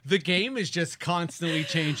again, like the game is just constantly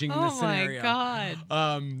changing in this scenario. Oh my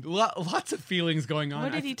God. Lots of feelings going on.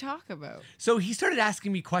 What did he talk about? So he started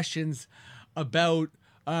asking me questions about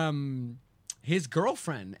his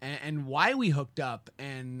girlfriend and why we hooked up.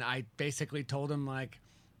 And I basically told him, like,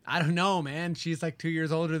 I don't know, man. She's like 2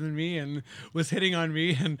 years older than me and was hitting on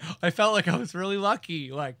me. And I felt like I was really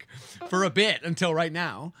lucky, like for a bit until right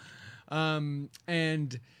now.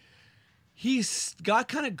 And he's got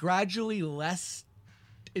kind of gradually less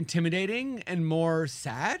intimidating and more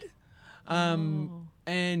sad.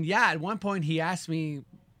 And yeah, at one point he asked me,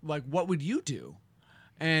 like, what would you do?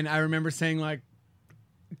 And I remember saying, like,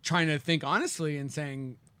 trying to think honestly and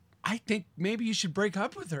saying, I think maybe you should break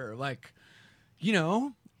up with her. Like,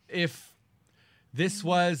 if this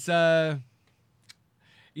was,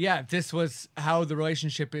 if this was how the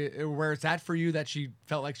relationship, where it's at for you, that she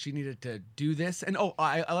felt like she needed to do this. And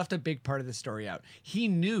I left a big part of the story out. He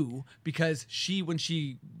knew because when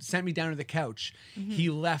she sent me down to the couch, she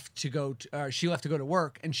left to go to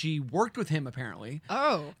work, and she worked with him apparently.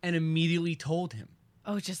 Oh. And immediately told him.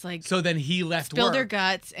 Oh, just like So then he left spilled her work.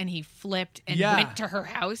 guts and he flipped and Yeah. went to her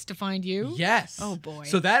house to find you? Yes. Oh, boy.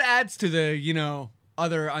 So that adds to the,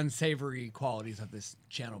 other unsavory qualities of this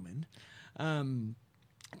gentleman.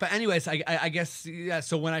 But anyways, I guess, yeah,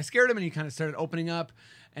 so when I scared him and he kind of started opening up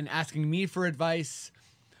and asking me for advice,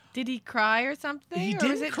 Did he cry or something? He or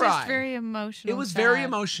didn't was it cry. just very emotional? it was very sad?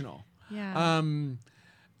 emotional. Yeah.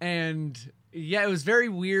 And yeah, it was very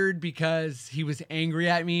weird because he was angry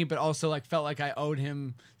at me, but also like felt like I owed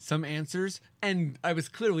him some answers. And I was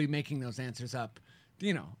clearly making those answers up,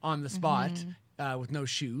 on the spot with no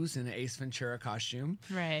shoes in an Ace Ventura costume.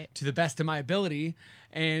 Right. To the best of my ability.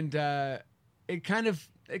 And it kind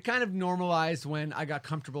of normalized when I got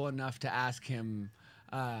comfortable enough to ask him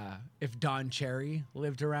if Don Cherry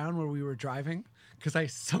lived around where we were driving.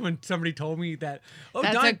 Because somebody told me that. Oh,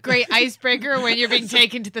 That's Don, a great icebreaker when you're being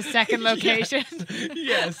taken to the second location.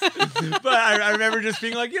 Yes. But I remember just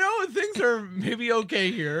being like, things are maybe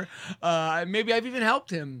okay here. Maybe I've even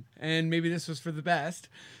helped him, and maybe this was for the best.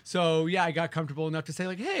 So, yeah, I got comfortable enough to say,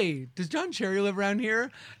 like, hey, does John Cherry live around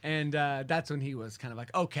here? And that's when he was kind of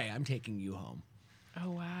like, okay, I'm taking you home.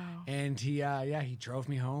 Oh, wow. And he drove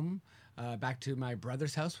me home. Back to my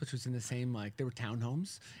brother's house, which was in the same, there were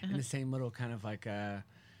townhomes in the same little kind of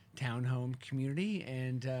townhome community.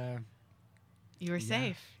 And You were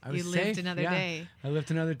safe. I was You safe. lived another Yeah. day. I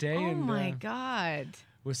lived another day. Oh, and my God.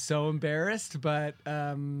 was so embarrassed, but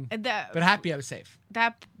And happy I was safe.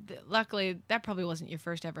 Luckily, that probably wasn't your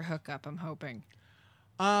first ever hookup, I'm hoping.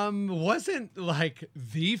 Wasn't like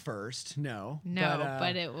the first, no. No,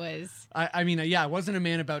 but it was. I mean, I wasn't a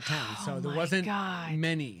man about town, so there my wasn't God.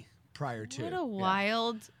 many prior to. What a Yeah.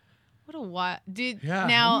 wild, dude. Yeah,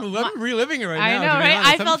 Now, I'm reliving it right I now. know, to be right?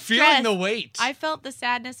 honest. I felt I'm feeling stressed. the weight. I felt the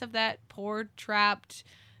sadness of that poor trapped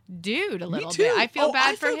dude a little too. bit. I feel Oh,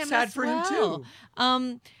 bad I for felt him sad as for him, well.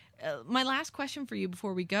 too. My last question for you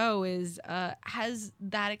before we go is: has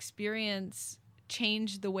that experience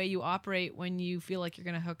changed the way you operate when you feel like you're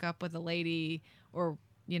going to hook up with a lady, or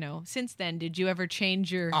since then, did you ever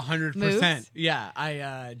change your 100%? moves? Yeah,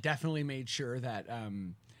 I definitely made sure that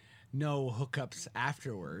no hookups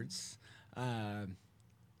afterwards.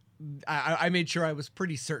 I made sure I was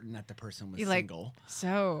pretty certain that the person was You're single.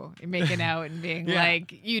 So you're making out and being Yeah.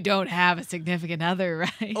 like, you don't have a significant other,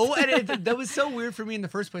 right? Oh, and that was so weird for me in the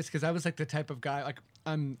first place because I was like the type of guy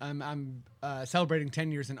I'm celebrating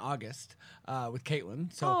 10 years in August with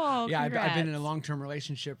Caitlin. So Oh, yeah, I've been in a congrats. long-term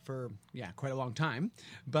relationship for quite a long time.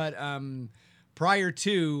 But prior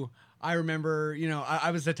to, I remember, I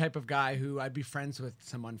was the type of guy who I'd be friends with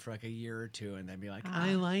someone for like a year or two and they'd be like,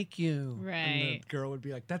 I like you. And Right. the girl would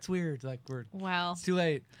be like, that's weird. Like Well, it's too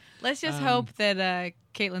late. let's just hope that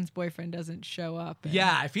Caitlin's boyfriend doesn't show up. and-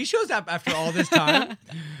 Yeah, if he shows up after all this time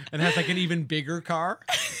and has like an even bigger car,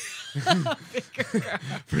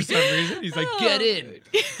 for some reason, he's like, get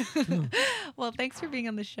in. Well, thanks for being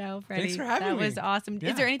on the show, Freddie. Thanks for having that me. was awesome.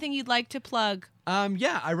 Yeah. Is there anything you'd like to plug? I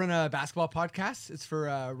run a basketball podcast. It's for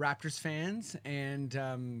Raptors fans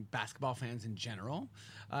and basketball fans in general.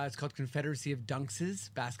 It's called Confederacy of Dunks'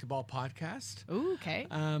 Basketball Podcast. Ooh, okay.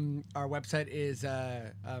 Our website is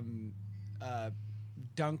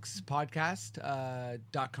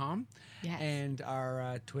dunkspodcast.com. Yes. And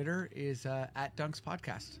our Twitter is at Dunks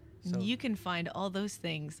Podcast. So, You can find all those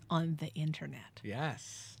things on the internet.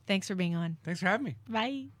 yes. Thanks for being on. Thanks for having me.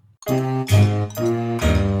 Bye.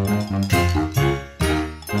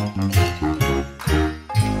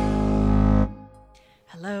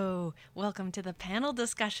 Hello, welcome to the panel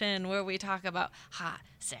discussion where we talk about hot,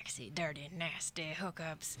 sexy, dirty, nasty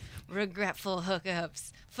hookups, regretful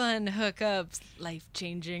hookups, fun hookups,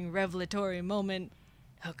 life-changing, revelatory moment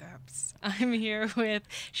hookups. I'm here with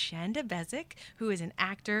Shanda Bezic, who is an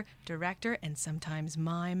actor, director, and sometimes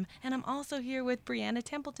mime. And I'm also here with Brianna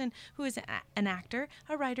Templeton, who is an actor,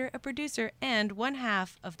 a writer, a producer, and one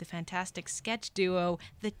half of the fantastic sketch duo,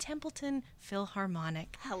 the Templeton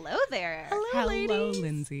Philharmonic. Hello there. Hello, ladies.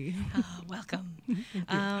 Lindsay. Oh, welcome.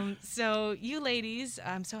 So you ladies,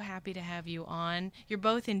 I'm so happy to have you on. You're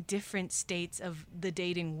both in different states of the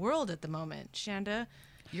dating world at the moment. Shanda,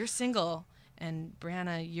 you're single. And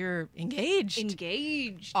Brianna, you're engaged.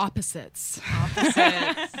 Engaged. Opposites.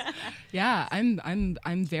 Opposites. Yeah,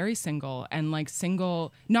 I'm very single and like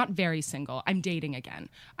single, not very single. I'm dating again.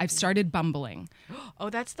 I've started bumbling.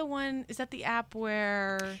 Oh, that's the one. Is that the app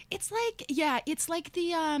where? It's like, it's like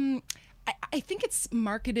the I think it's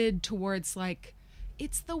marketed towards like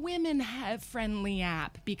it's the women friendly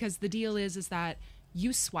app because the deal is that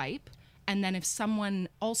you swipe and then if someone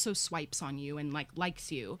also swipes on you and like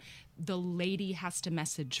likes you, the lady has to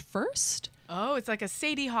message first. Oh, it's like a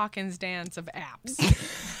Sadie Hawkins dance of apps.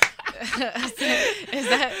 Is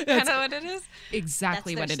that kind of what it is?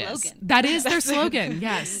 Exactly That's what their it is. slogan. That is their slogan.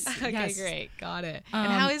 Yes. Okay, yes. great. Got it.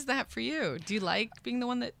 And how is that for you? Do you like being the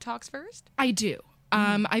one that talks first? I do.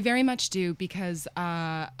 I very much do because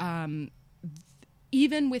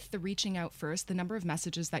even with the reaching out first, the number of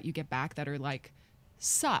messages that you get back that are like,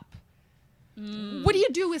 sup. What do you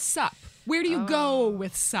do with sup? Where do you go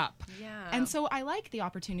with sup? Yeah. And so I like the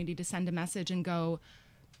opportunity to send a message and go,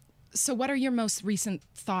 so what are your most recent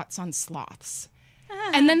thoughts on sloths?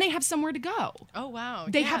 And then they have somewhere to go. Oh, wow.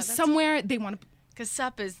 They have somewhere they want to. Because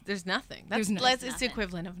sup is, there's nothing. There's It's the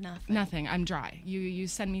equivalent of nothing. Nothing. I'm dry. You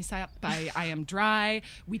send me sup. I am dry.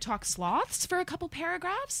 We talk sloths for a couple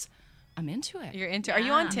paragraphs. I'm into it. You're into, are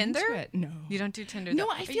you on I'm Tinder? into it. No. You don't do Tinder? No,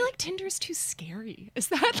 though? I feel like Tinder's too scary. Is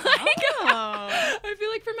that like? I feel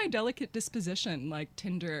like for my delicate disposition, like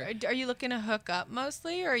Tinder. Are you looking to hook up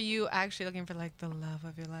mostly, or are you actually looking for like the love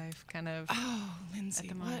of your life, kind of? Oh, Lindsay,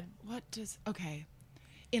 the what moment. does? Okay,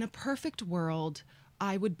 in a perfect world,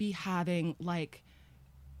 I would be having like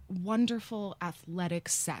wonderful athletic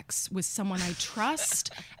sex with someone I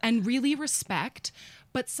trust and really respect,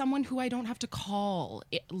 but someone who I don't have to call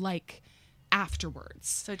like afterwards.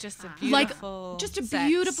 So just a Like beautiful, just a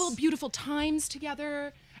sex. beautiful times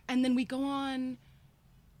together, and then we go on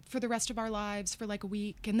for the rest of our lives for like a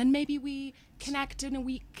week, and then maybe we connect in a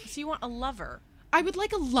week. So you want a lover, I would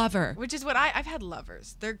like a lover. which is what I've had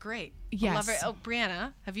lovers. They're great. A Yes. lover. Oh,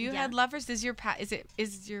 Brianna, have you Yeah. had lovers? Is your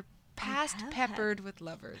past have peppered with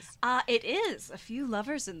lovers? It is a few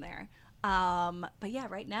lovers in there. But yeah,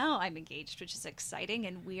 right now I'm engaged, which is exciting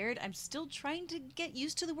and weird. I'm still trying to get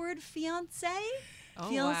used to the word fiance. Oh,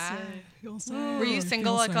 Fiance. wow. Were you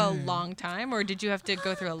single like a long time, or did you have to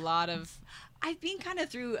go through a lot of? I've been kind of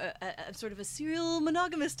through a sort of a serial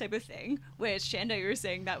monogamous type of thing, which Shanda, you were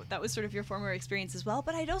saying that was sort of your former experience as well.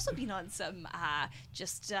 But I'd also been on some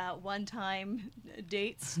just one-time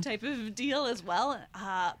dates type of deal as well.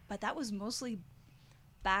 But that was mostly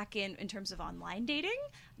back in terms of online dating.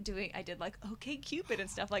 I did like OkCupid and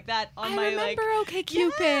stuff like that on I my remember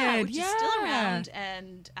OkCupid. yeah, which is still Yeah. around,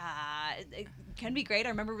 and it can be great. I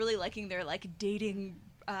remember really liking their like dating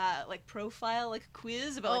like profile like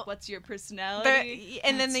quiz about like what's your personality.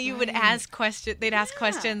 And then That's you would right. ask questions. They'd ask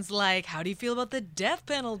questions like, "How do you feel about the death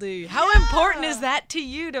penalty? How important is that to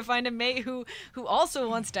you to find a mate who also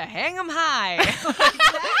wants to hang 'em high?"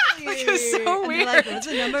 Which is so And they're weird. like, what's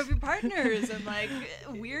the number of your partners? And like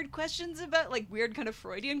weird questions about like weird kind of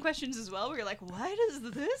Freudian questions as well. Where you're like, why does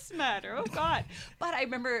this matter? Oh God! But I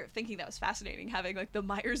remember thinking that was fascinating, having like the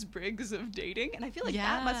Myers-Briggs of dating, and I feel like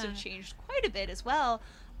that must have Yeah. changed quite a bit as well.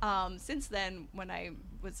 Since then, when I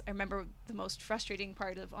remember the most frustrating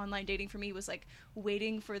part of online dating for me was like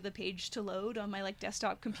waiting for the page to load on my like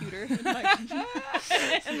desktop computer in like,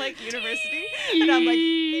 in like university, and I'm like,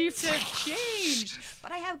 things have changed.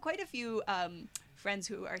 But I have quite a few friends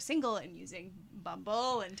who are single and using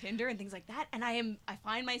Bumble and Tinder and things like that, and I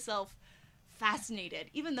find myself fascinated,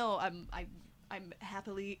 even though I'm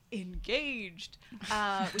happily engaged which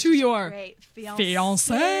To is your great.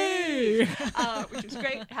 Fiancé. Which is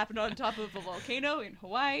great. It happened on top of a volcano in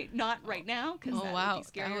Hawaii. Not right now, because Oh that wow, would be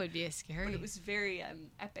scary. that would be scary. But it was very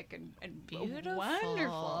epic and Beautiful.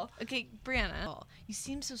 wonderful. Okay, Brianna, you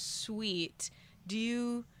seem so sweet. Do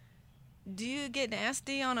you get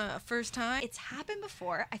nasty on a first time? It's happened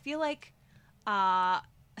before. I feel like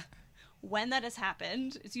when that has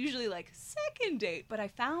happened, it's usually like second date. But I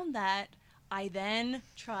found that I then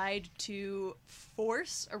tried to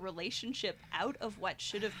force a relationship out of what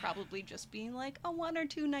should have probably just been like a 1 or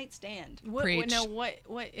 2 night stand. Preach. Now, what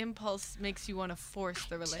impulse makes you want to force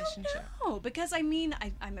the relationship? No, because I mean,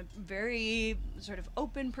 I'm a very sort of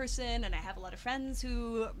open person, and I have a lot of friends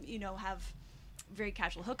who, have very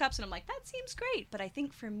casual hookups, and I'm like, that seems great. But I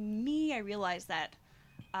think for me, I realized that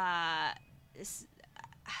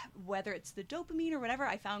whether it's the dopamine or whatever,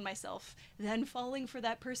 I found myself then falling for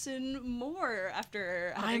that person more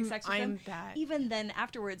after having sex with them. that. Even then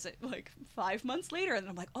afterwards, like 5 months later, and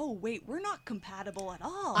I'm like, oh wait, we're not compatible at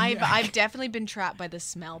all. I've definitely been trapped by the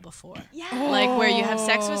smell before. yeah. Like where you have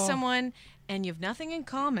sex with Oh. someone and you have nothing in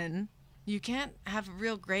common. You can't have a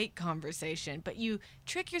real great conversation, but you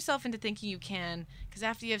trick yourself into thinking you can, because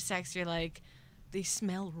after you have sex, you're like, they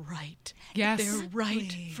smell right. Yes. They're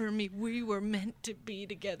right for me. We were meant to be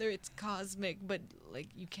together. It's cosmic, but like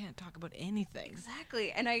you can't talk about anything.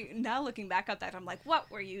 Exactly. And I now looking back at that, I'm like,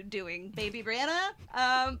 what were you doing, baby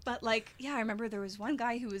Brianna? But like, yeah, I remember there was one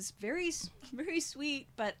guy who was very, very sweet,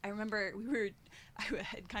 but I remember I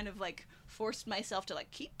had kind of like forced myself to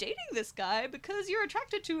like keep dating this guy because you're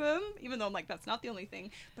attracted to him, even though I'm like, that's not the only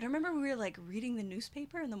thing. But I remember we were like reading the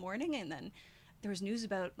newspaper in the morning, and then there was news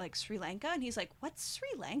about like Sri Lanka, and he's like, what's Sri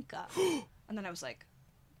Lanka? And then I was like,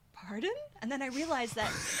 pardon? And then I realized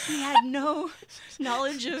that he had no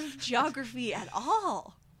knowledge of geography at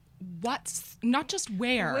all. What's not just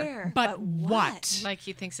where, but what? Like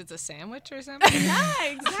he thinks it's a sandwich or something? Yeah,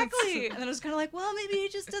 exactly. And then I was kind of like, well, maybe he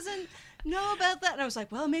just doesn't know about that. And I was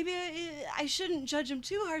like, well, maybe I shouldn't judge him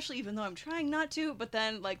too harshly, even though I'm trying not to. But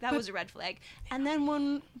then, like, that was a red flag. And then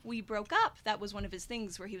when we broke up, that was one of his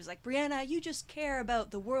things where he was like, Brianna, you just care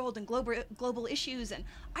about the world and global issues, and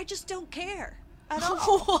I just don't care at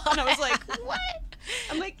all. And I was like, what?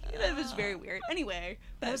 I'm like, that was very weird. Anyway,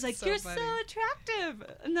 I was like, so you're funny. so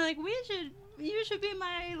attractive. And they're like, you should be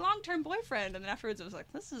my long-term boyfriend. And then afterwards I was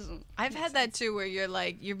like, this isn't. I've had that too, where you're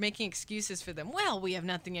like, you're making excuses for them. Well, we have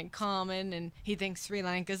nothing in common, and he thinks Sri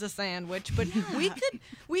Lanka's a sandwich, but we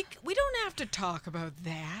don't have to talk about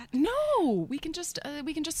that. No, we can just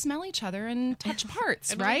smell each other and touch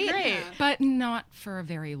parts, It'll be right? great. But not for a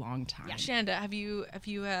very long time. Shanda, have you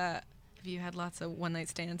had lots of one night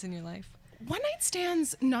stands in your life? One night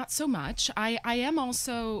stands, not so much. I am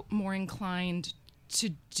also more inclined to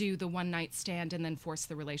do the one night stand and then force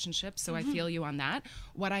the relationship. So I feel you on that.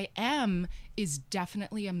 What I am is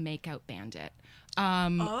definitely a makeout bandit.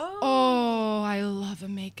 Oh, I love a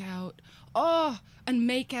makeout. Oh, a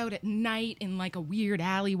makeout at night in like a weird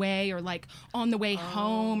alleyway, or like on the way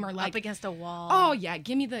home, or like up against a wall. Oh yeah,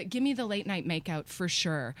 give me the late night makeout for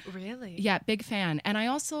sure. Really? Yeah, big fan. And I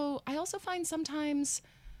also find sometimes,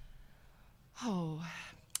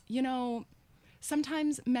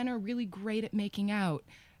 sometimes men are really great at making out,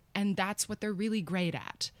 and that's what they're really great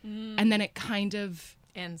at. And then it kind of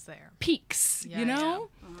Ends there. peaks, Yeah, you know?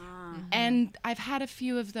 And I've had a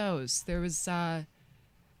few of those. There was, the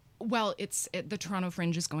Toronto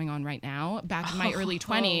Fringe is going on right now, back in my early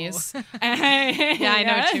 20s. Yeah, I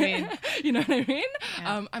know what you mean. You know what I mean?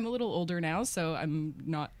 I'm a little older now, so I'm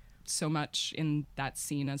not so much in that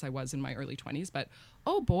scene as I was in my early 20s, but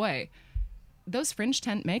oh boy, those Fringe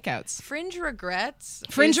tent makeouts. Fringe regrets.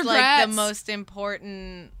 Fringe is like regrets. the most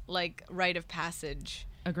important like rite of passage.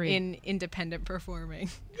 Agreed. In independent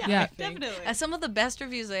performing. Yeah. Definitely. Some of the best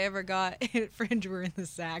reviews I ever got at Fringe were in the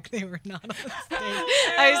sack. They were not on the stage.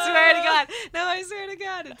 I swear to God. No, I swear to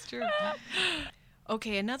God, it's true.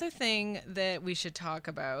 Okay, another thing that we should talk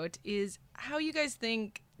about is how you guys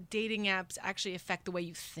think dating apps actually affect the way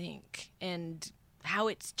you think and how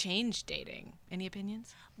it's changed dating. Any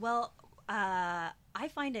opinions? Well, I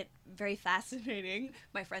find it very fascinating.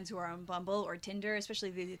 My friends who are on Bumble or Tinder,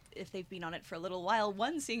 especially if they've been on it for a little while,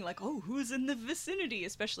 one seeing like, oh, who's in the vicinity?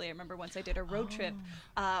 Especially, I remember once I did a road trip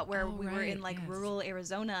where we were in like rural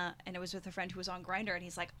Arizona, and it was with a friend who was on Grindr, and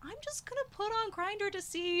he's like, I'm just gonna put on Grindr to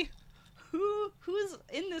see who's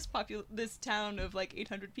in this town of like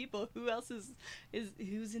 800 people, who else is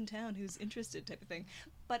who's in town, who's interested, type of thing.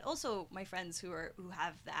 But also my friends who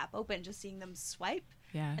have the app open, just seeing them swipe.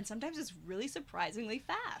 Yeah. And sometimes it's really surprisingly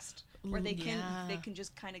fast, where they can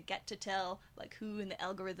just kind of get to tell like who in the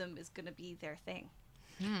algorithm is going to be their thing.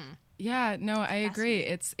 Yeah, no, I agree.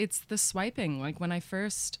 It's the swiping. Like when I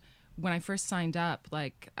first signed up,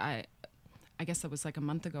 like I guess that was like a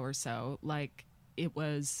month ago or so, like it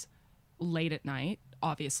was late at night,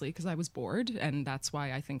 obviously, because I was bored, and that's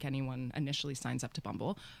why I think anyone initially signs up to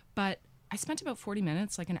Bumble. But I spent about 40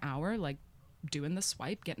 minutes, like an hour, like doing the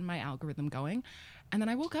swipe, getting my algorithm going. And then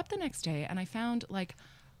I woke up the next day and I found like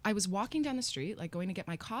I was walking down the street, like going to get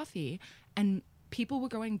my coffee, and people were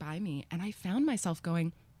going by me, and I found myself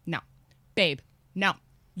going, no, babe, no,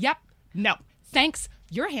 yep, no, thanks,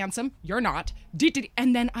 you're handsome, you're not.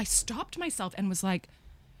 And then I stopped myself and was like,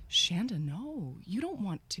 Shanda, no, you don't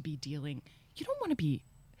want to be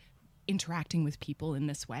interacting with people in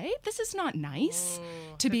this way. This is not nice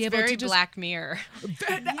to be able very to just Black Mirror.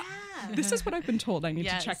 This is what I've been told. I need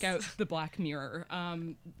Yes. to check out the Black Mirror.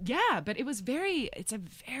 But it's a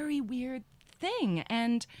very weird thing.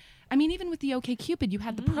 And I mean, even with the OkCupid, you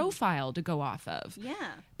had the profile to go off of.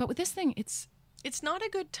 Yeah. But with this thing, It's not a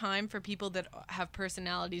good time for people that have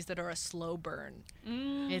personalities that are a slow burn.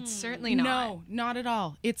 It's certainly not. no, not at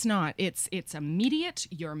all. It's not. It's immediate.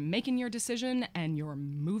 You're making your decision and you're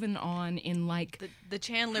moving on in like The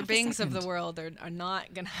Chandler half a Bings of the second. world are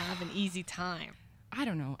not going to have an easy time. I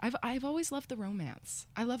don't know. I've always loved the romance.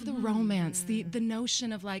 I love the romance. The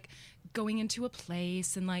notion of like going into a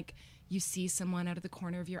place and like you see someone out of the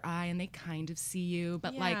corner of your eye and they kind of see you,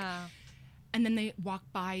 but like, and then they walk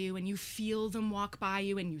by you and you feel them walk by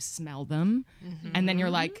you and you smell them, and then you're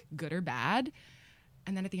like, good or bad.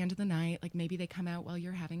 And then at the end of the night, like maybe they come out while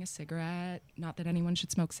you're having a cigarette. Not that anyone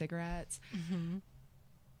should smoke cigarettes.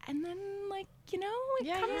 and then like it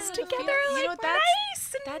Yeah, comes yeah. together You like know,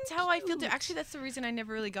 nice. And That's how I feel too. cute. Actually, that's the reason I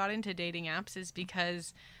never really got into dating apps is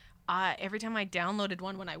because every time I downloaded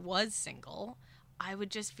one when I was single, I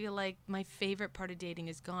would just feel like my favorite part of dating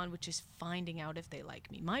is gone, which is finding out if they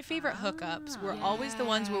like me. My favorite hookups were always the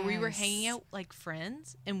ones where we were hanging Yes. out like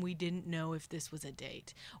friends and we didn't know if this was a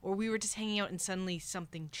date. Or we were just hanging out and suddenly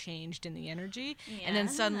something changed in the energy. And then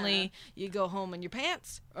suddenly you go home and your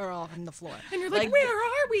pants are all on the floor. And you're like, where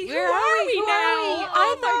are we? Where Who are we Who now? are we? I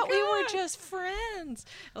Oh my thought we were God. just friends.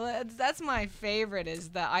 Well, that's my favorite is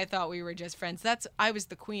that I thought we were just friends. I was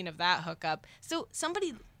the queen of that hookup. So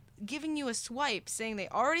somebody giving you a swipe saying they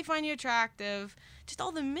already find you attractive, just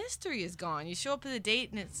all the mystery is gone. You show up at a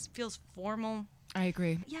date and it feels formal. I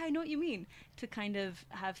agree. Yeah, I know what you mean. To kind of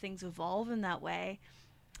have things evolve in that way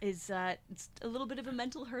is it's a little bit of a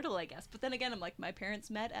mental hurdle, I guess. But then again, I'm like, my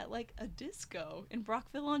parents met at like a disco in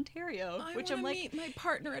Brockville, Ontario, which I'm like, meet my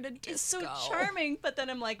partner at a disco. it's so charming. But then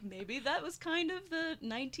I'm like, maybe that was kind of the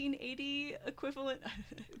 1980 equivalent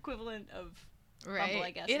of Bumble, I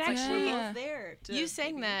guess. It It's like actually, we're both there. To you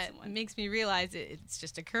saying maybe meet that someone. makes me realize it's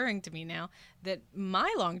just occurring to me now that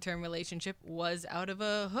my long-term relationship was out of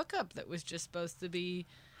a hookup that was just supposed to be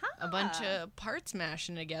a bunch of parts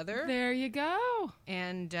mashing together. There you go.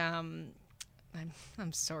 And I'm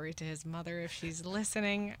sorry to his mother if she's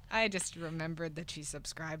listening. I just remembered that she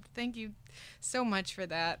subscribed. Thank you so much for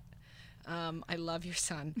that. I love your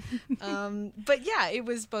son. But yeah, it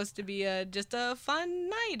was supposed to be just a fun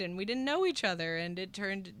night, and we didn't know each other, and it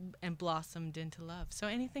turned and blossomed into love. So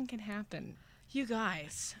anything can happen. You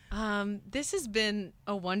guys, this has been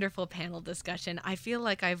a wonderful panel discussion. I feel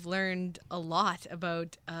like I've learned a lot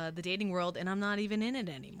about the dating world, and I'm not even in it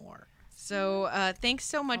anymore. So thanks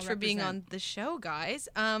so much for being on the show, guys.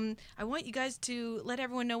 I want you guys to let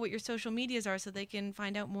everyone know what your social medias are so they can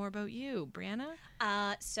find out more about you. Brianna?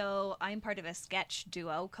 So I'm part of a sketch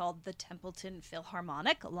duo called the Templeton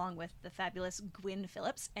Philharmonic, along with the fabulous Gwyn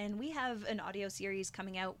Phillips, and we have an audio series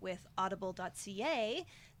coming out with audible.ca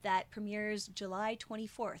that premieres July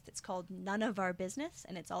 24th. It's called None of Our Business,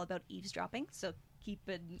 and it's all about eavesdropping, so keep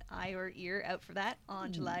an eye or ear out for that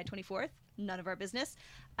on July 24th. None of Our Business.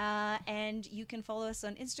 And you can follow us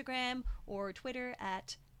on Instagram or Twitter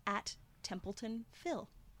at Templeton Phil.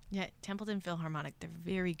 Yeah, Templeton Philharmonic. They're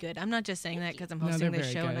very good. I'm not just saying that because I'm No, hosting they're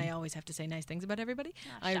this very show and good. I always have to say nice things about everybody.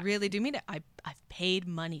 I shucks. really do mean it. I've paid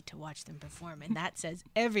money to watch them perform, and that says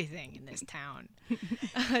everything in this town.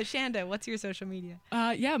 Shanda, what's your social media?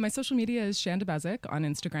 Yeah, my social media is Shanda Bezic on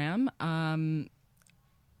Instagram.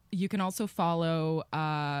 You can also follow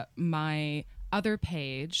my other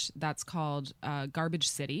page that's called Garbage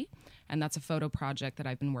City, and that's a photo project that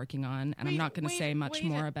I've been working on, and I'm not going to say much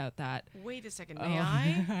more about that. Wait a second, may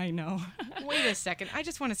I? I know. Wait a second. I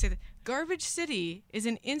just want to say that Garbage City is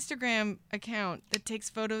an Instagram account that takes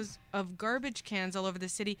photos of garbage cans all over the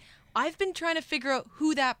city. I've been trying to figure out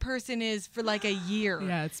who that person is for like a year.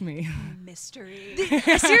 Yeah, it's me. Mystery.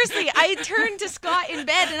 Seriously, I turned to Scott in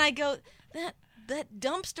bed and I go, that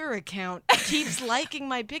dumpster account keeps liking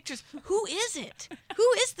my pictures. Who is it? Who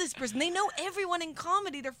is this person? They know everyone in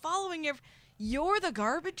comedy. They're following you're the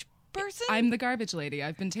garbage person? I'm the garbage lady.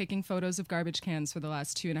 I've been taking photos of garbage cans for the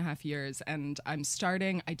last 2.5 years, and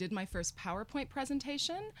I did my first PowerPoint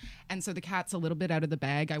presentation, and so the cat's a little bit out of the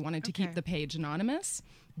bag. I wanted to keep the page anonymous,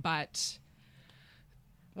 but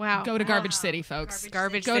Wow. go to Garbage City, folks.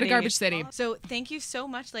 Garbage Go City. to Garbage City. So thank you so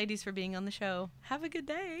much, ladies, for being on the show. Have a good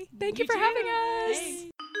day. Thank you for having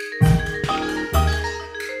us.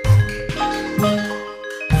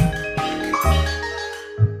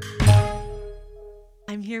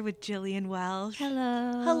 I'm here with Jillian Welsh.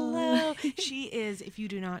 Hello. Hello. She is, if you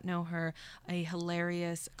do not know her, a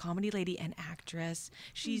hilarious comedy lady and actress.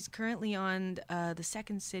 She's currently on the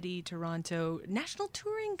Second City Toronto National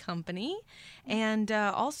Touring Company. And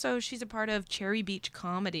also she's a part of Cherry Beach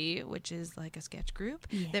Comedy, which is like a sketch group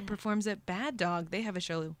that performs at Bad Dog. They have a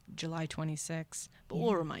show July 26th, but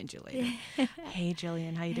we'll remind you later. Hey,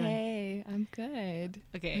 Jillian, how you doing? Hey, I'm good.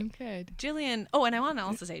 Okay. I'm good. Jillian, and I want to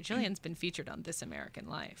also say, Jillian's been featured on This American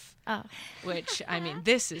Life. Oh. Which, I mean,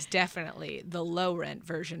 this is definitely the low rent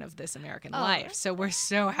version of This American Life. So we're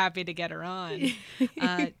so happy to get her on.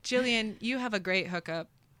 Jillian, you have a great hookup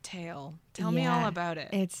tale. Tell me all about it.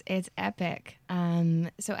 It's epic.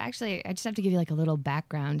 So actually, I just have to give you like a little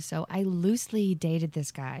background. So I loosely dated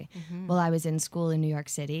this guy while I was in school in New York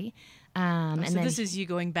City. And so then this is you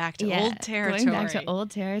going back to old territory. Going back to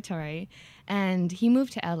old territory. And he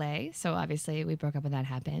moved to LA, so obviously we broke up when that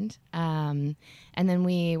happened. And then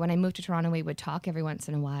when I moved to Toronto, we would talk every once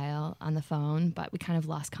in a while on the phone, but we kind of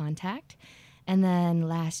lost contact. And then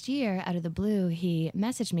last year, out of the blue, he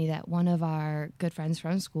messaged me that one of our good friends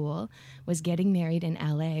from school was getting married in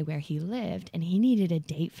LA where he lived, and he needed a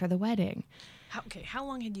date for the wedding. How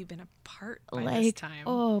long had you been apart by this time?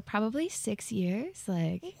 Probably 6 years.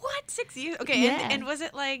 Like, What? 6 years? Okay, Yeah. and was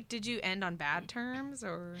it like, did you end on bad terms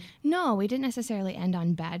or? no, we didn't necessarily end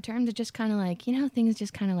on bad terms. It just kind of like, things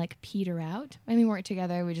just kind of like peter out. When we weren't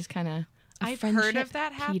together, we just kind of. I've heard of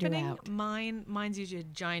that happening. Mine's usually a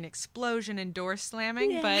giant explosion and door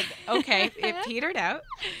slamming, but okay, it petered out.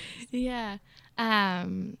 Yeah.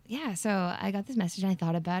 So I got this message and I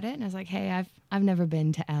thought about it and I was like, hey, I've never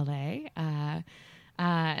been to LA.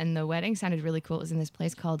 And the wedding sounded really cool. It was in this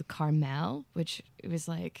place called Carmel, which it was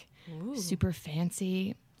like super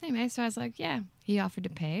fancy. Anyway, so I was like, yeah, he offered to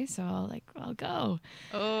pay, so I'll go.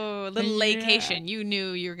 Oh, a little vacation. You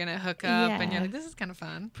knew you were going to hook up and you're like, this is kind of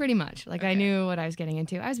fun. Pretty much. Like, I knew what I was getting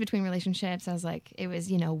into. I was between relationships. I was like, it was,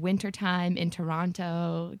 wintertime in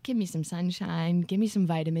Toronto. Give me some sunshine. Give me some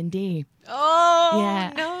vitamin D. Oh,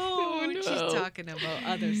 Yeah. no. She's talking about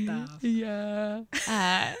other stuff. Yeah.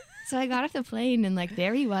 So I got off the plane and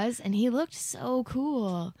there he was and he looked so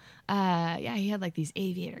cool. He had these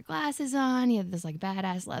aviator glasses on. He had this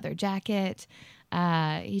badass leather jacket.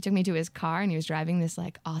 He took me to his car and he was driving this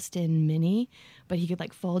Austin Mini, but he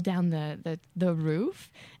could fold down the roof.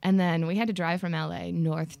 And then we had to drive from LA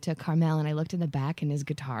north to Carmel and I looked in the back and his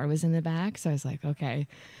guitar was in the back. So I was like, okay.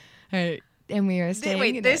 All right. And we were staying.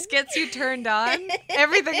 Wait, this gets you turned on?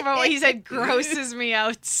 Everything about what he said grosses me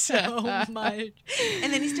out so much.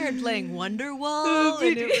 And then he started playing Wonderwall,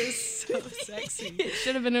 and it was so sexy. It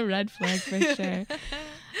should have been a red flag for sure.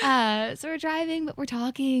 So we're driving, but we're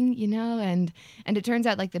talking, and it turns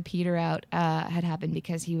out the peter out had happened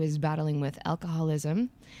because he was battling with alcoholism.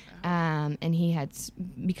 And he had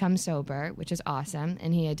become sober, which is awesome.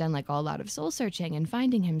 And he had done a lot of soul searching and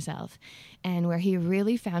finding himself. And where he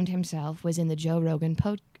really found himself was in the Joe Rogan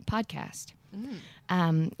podcast,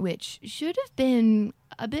 which should have been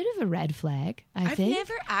a bit of a red flag, I think. I've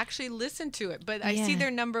never actually listened to it, but I see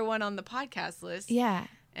they're number one on the podcast list. Yeah.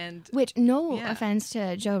 And which, no offense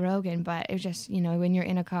to Joe Rogan, but it was just, when you're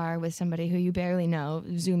in a car with somebody who you barely know,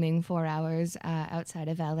 zooming 4 hours outside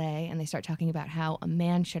of LA, and they start talking about how a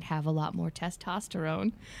man should have a lot more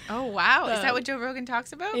testosterone. Oh, wow. Is that what Joe Rogan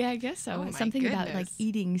talks about? Yeah, I guess so. Oh, It's my something about goodness.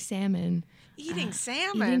 eating salmon. Eating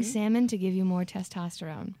salmon? Eating salmon to give you more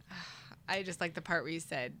testosterone. I just like the part where he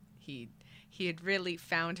said he had really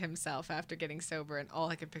found himself after getting sober, and all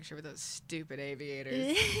I could picture were those stupid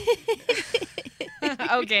aviators.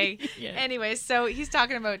 Okay. Yeah. Anyway, so he's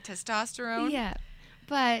talking about testosterone. Yeah.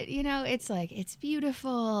 But, it's it's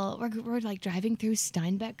beautiful. We're driving through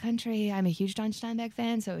Steinbeck country. I'm a huge John Steinbeck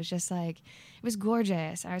fan, so it was just it was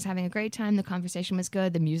gorgeous. I was having a great time. The conversation was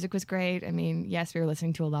good. The music was great. I mean, yes, we were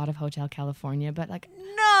listening to a lot of Hotel California, but No!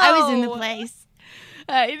 I was in the place.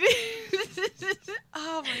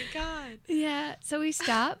 Oh my God. Yeah. So we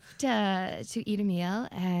stopped to eat a meal,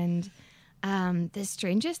 and the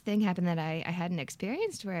strangest thing happened that I hadn't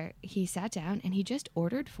experienced, where he sat down and he just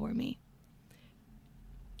ordered for me.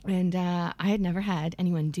 And I had never had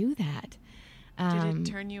anyone do that. Did it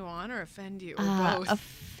turn you on or offend you, or both?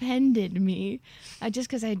 Offended me, just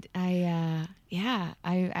because I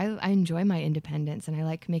enjoy my independence and I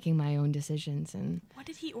like making my own decisions. And What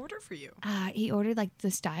did he order for you? he ordered the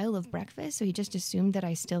style of breakfast, so he just assumed that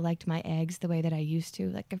I still liked my eggs the way that I used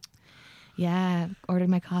to. Ordered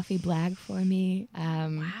my coffee black for me.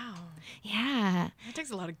 Wow. Yeah. That takes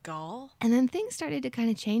a lot of gall. And then things started to kind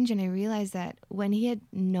of change, and I realized that when he had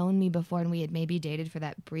known me before and we had maybe dated for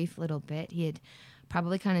that brief little bit, he had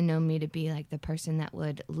probably kind of known me to be the person that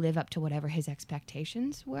would live up to whatever his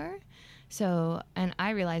expectations were. So, and I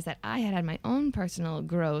realized that I had my own personal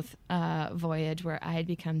growth voyage where I had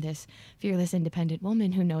become this fearless, independent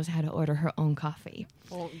woman who knows how to order her own coffee.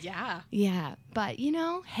 Well, yeah. Yeah. But,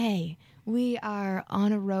 hey, we are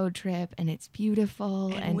on a road trip and it's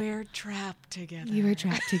beautiful. And we're trapped together. You were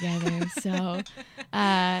trapped together. So,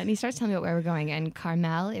 and he starts telling me about where we're going. And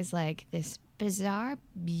Carmel is this bizarre,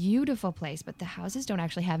 beautiful place, but the houses don't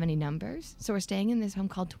actually have any numbers. So we're staying in this home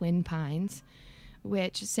called Twin Pines,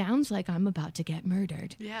 which sounds like I'm about to get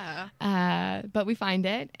murdered. Yeah. But we find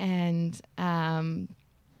it. And then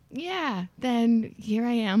here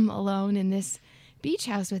I am alone in this beach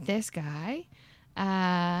house with this guy.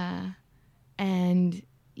 And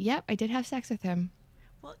yep, I did have sex with him.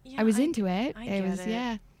 Well, I was into it. I It get was, it.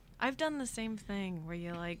 yeah. I've done the same thing where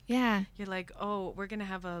you're like, oh, we're going to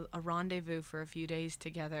have a rendezvous for a few days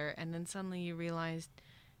together. And then suddenly you realize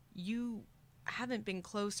you haven't been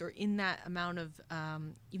close or in that amount of,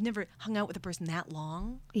 you've never hung out with a person that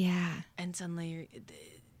long. Yeah. And suddenly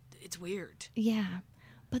it's weird. Yeah,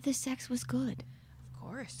 but the sex was good. Of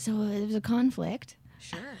course. So it was a conflict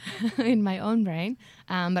Sure. in my own brain.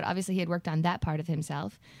 But obviously he had worked on that part of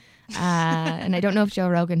himself. And I don't know if Joe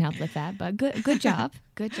Rogan helped with that, but good job.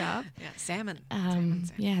 Good job. Yeah, salmon.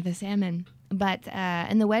 Yeah, the salmon. But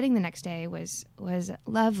and the wedding the next day was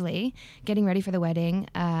lovely. Getting ready for the wedding,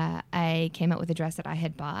 I came out with a dress that I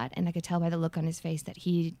had bought, and I could tell by the look on his face that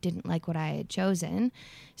he didn't like what I had chosen.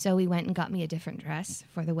 So he went and got me a different dress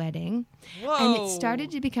for the wedding. Whoa. And it started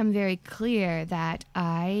to become very clear that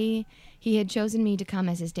he had chosen me to come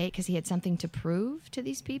as his date because he had something to prove to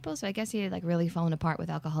these people. So I guess he had like really fallen apart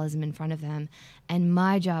with alcoholism in front of them. And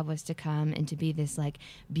my job was to come and to be this like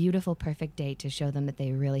beautiful, perfect date to show them that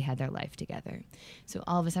they really had their life together. So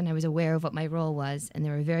all of a sudden I was aware of what my role was. And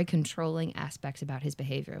there were very controlling aspects about his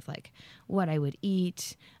behavior of like what I would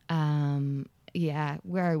eat, where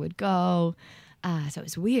I would go. So it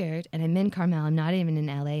was weird, and I'm in Carmel. I'm not even in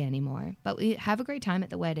LA anymore. But we have a great time at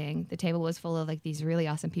the wedding. The table was full of like these really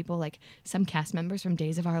awesome people, like some cast members from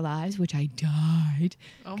Days of Our Lives, which I died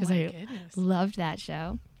Oh because my I goodness. loved that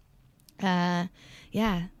show. And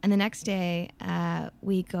the next day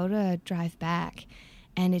we go to drive back,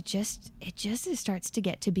 and it just starts to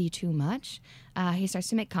get to be too much. He starts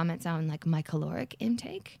to make comments on like my caloric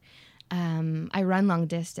intake. I run long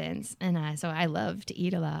distance, and so I love to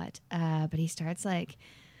eat a lot. But he starts like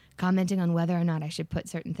commenting on whether or not I should put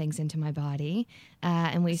certain things into my body.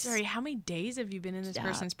 And we Sorry, how many days have you been in this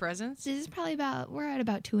person's presence? This is probably we're at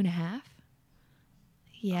about 2.5.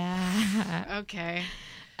 Yeah. Okay.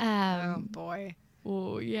 Oh boy.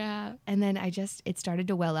 Oh yeah. And then it started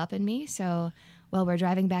to well up in me. So while we're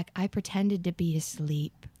driving back, I pretended to be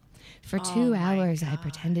asleep. For 2 hours, I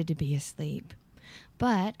pretended to be asleep.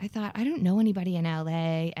 But I thought, I don't know anybody in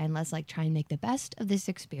LA, and let's like try and make the best of this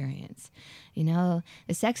experience. You know,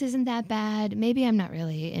 the sex isn't that bad. Maybe I'm not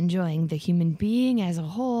really enjoying the human being as a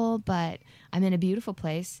whole, but I'm in a beautiful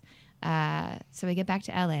place. So we get back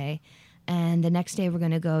to LA, and the next day we're going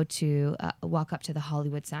to go to walk up to the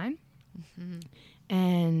Hollywood sign. Mm-hmm.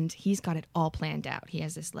 And he's got it all planned out. He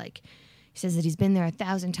has this like, he says that he's been there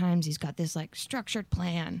 1,000 times. He's got this like structured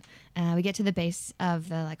plan. We get to the base of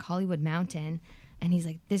the like Hollywood mountain, and he's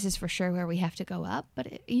like, this is for sure where we have to go up.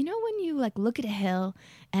 But you know when you like look at a hill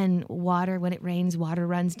and water, when it rains, water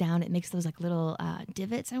runs down, it makes those like little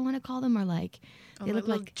divots, I want to call them, or like they look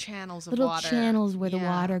little like channels of little water. channels where the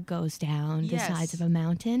Yeah. water goes down Yes. the sides of a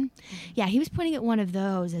mountain. Yeah, he was pointing at one of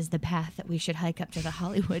those as the path that we should hike up to the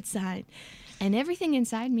Hollywood sign. And everything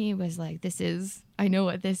inside me was like, I know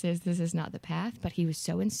what this is not the path. But he was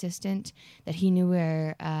so insistent that he knew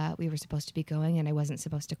where we were supposed to be going, and I wasn't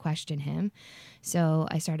supposed to question him. So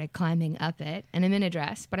I started climbing up it, and I'm in a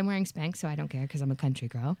dress, but I'm wearing Spanx, so I don't care because I'm a country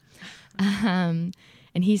girl. And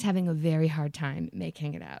he's having a very hard time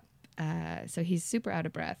making it up. So he's super out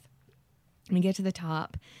of breath. And we get to the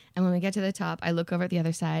top, and when we get to the top, I look over at the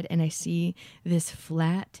other side, and I see this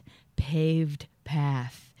flat, paved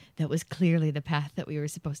path that was clearly the path that we were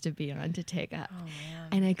supposed to be on to take up. Oh man.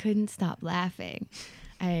 And I couldn't stop laughing.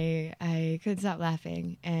 I couldn't stop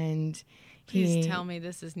laughing. And Please tell me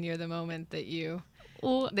this is near the moment that you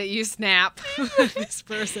snap this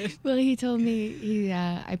person. Well, he told me,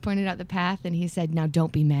 I pointed out the path, and he said, now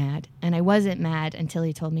don't be mad. And I wasn't mad until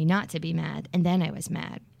he told me not to be mad. And then I was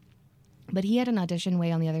mad. But he had an audition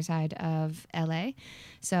way on the other side of LA.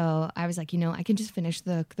 So I was like, I can just finish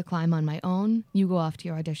the climb on my own. You go off to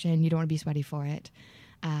your audition. You don't want to be sweaty for it.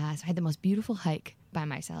 So I had the most beautiful hike by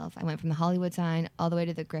myself. I went from the Hollywood sign all the way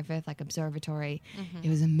to the Griffith Observatory. Mm-hmm. It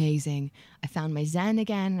was amazing. I found my zen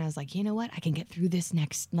again, and I was like, you know what? I can get through this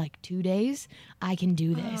next 2 days. I can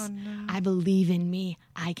do this. Oh, no. I believe in me.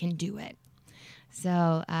 I can do it.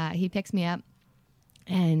 So he picks me up,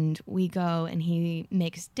 and we go, and he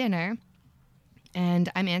makes dinner.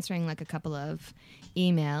 And I'm answering a couple of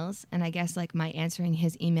emails, and I guess my answering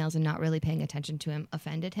his emails and not really paying attention to him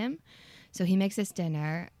offended him. So he makes this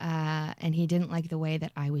dinner, and he didn't like the way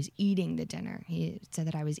that I was eating the dinner. He said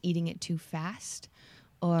that I was eating it too fast,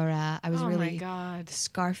 or I was really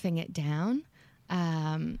scarfing it down.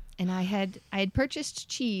 And I had purchased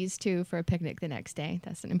cheese too for a picnic the next day.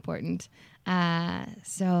 That's an important.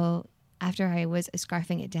 So after I was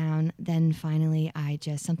scarfing it down, then finally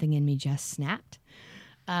something in me just snapped.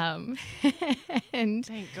 And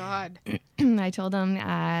Thank God. I told him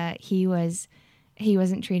he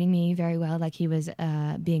wasn't treating me very well, like he was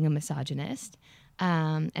being a misogynist.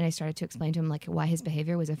 And I started to explain to him why his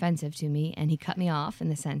behavior was offensive to me, and he cut me off in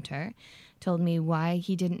the center, told me why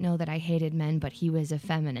he didn't know that I hated men, but he was a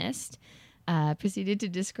feminist. Proceeded to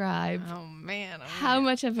describe how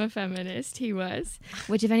much of a feminist he was,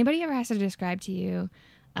 which if anybody ever has to describe to you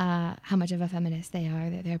how much of a feminist they are.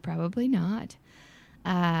 They're probably not.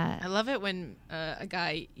 I love it when a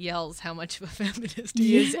guy yells how much of a feminist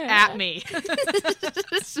he is at me.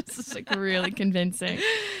 It's just like really convincing.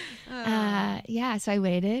 Yeah, so I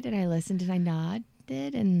waited and I listened and I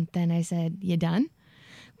nodded and then I said, "You done?"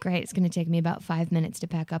 Great, it's going to take me about 5 minutes to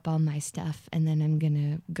pack up all my stuff and then I'm going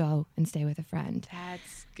to go and stay with a friend.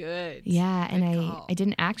 That's good. Yeah, and Good call. I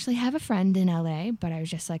didn't actually have a friend in LA, but I was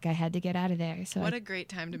just like, I had to get out of there. So What a great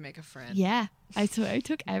time to make a friend. yeah, I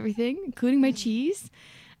took everything, including my cheese.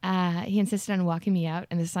 He insisted on walking me out,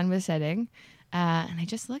 and the sun was setting. And I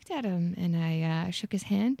just looked at him, and I shook his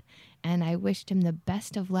hand, and I wished him the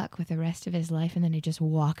best of luck with the rest of his life, and then I just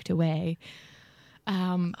walked away.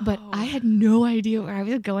 But I had no idea where I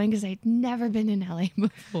was going because I'd never been in LA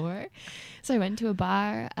before. So I went to a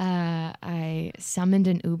bar. I summoned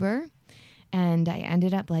an Uber, and I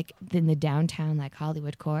ended up like in the downtown, like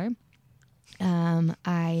Hollywood core.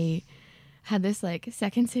 I had this like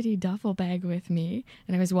Second City duffel bag with me,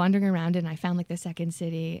 and I was wandering around and I found like the Second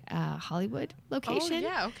City Hollywood location. Oh,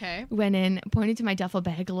 yeah, okay. Went in, pointed to my duffel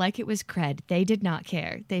bag like it was cred. They did not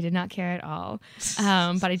care. They did not care at all.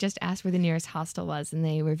 But I just asked where the nearest hostel was, and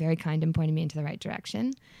they were very kind and pointed me into the right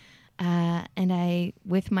direction. And I,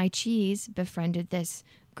 with my cheese, befriended this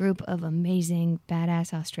group of amazing,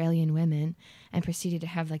 badass Australian women and proceeded to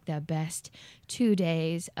have like the best 2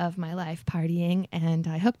 days of my life partying. And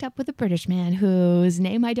I hooked up with a British man whose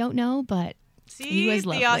name I don't know, but See, he was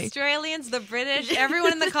lovely. the Australians, the British,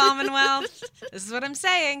 everyone in the Commonwealth. This is what I'm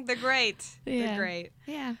saying. They're great. Yeah. They're great.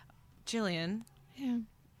 Yeah. Jillian, Yeah.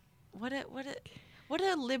 what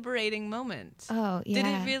a liberating moment. Oh, yeah. Did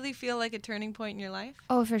it really feel like a turning point in your life?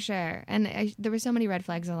 Oh, for sure. And there were so many red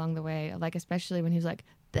flags along the way, like especially when he was like,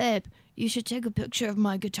 "Babe, you should take a picture of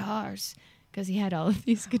my guitars." Because he had all of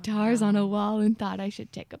these guitars on a wall and thought I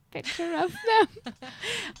should take a picture of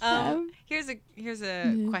them. Here's a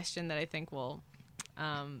question that I think will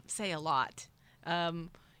say a lot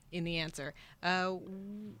in the answer.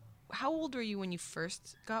 How old were you when you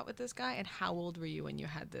first got with this guy, and how old were you when you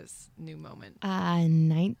had this new moment?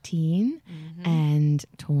 19 and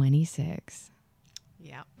 26.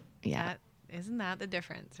 Yeah. Yeah. Isn't that the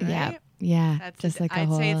difference, right? Yeah. Yeah. That's just like a I'd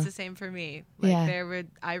whole. say it's the same for me. Like Yeah.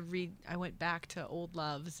 I went back to old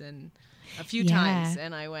loves and a few Yeah. times,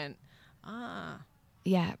 and I went,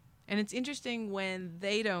 Yeah. And it's interesting when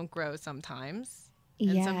they don't grow sometimes.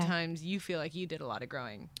 And Yeah. sometimes you feel like you did a lot of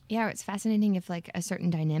growing. Yeah, it's fascinating if like a certain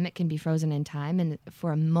dynamic can be frozen in time and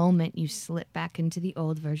for a moment you slip back into the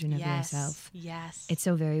old version of yourself. Yes. It's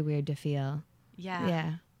so very weird to feel. yeah.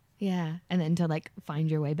 Yeah. Yeah. And then to like find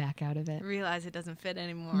your way back out of it. Realize it doesn't fit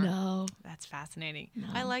anymore. No. That's fascinating.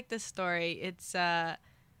 I like this story. It's a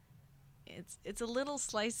little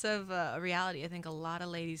slice of a reality I think a lot of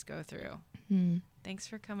ladies go through. Thanks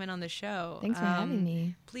for coming on the show. Thanks for having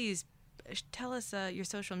me. Please tell us your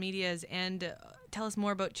social medias and tell us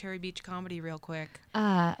more about Cherry Beach Comedy real quick.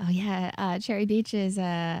 Cherry Beach is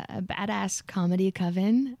a badass comedy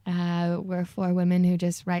coven. We're 4 women who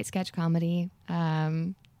just write sketch comedy.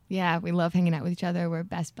 We love hanging out with each other. We're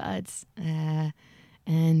best buds.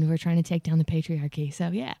 And we're trying to take down the patriarchy. So,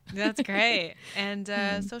 yeah. That's great. And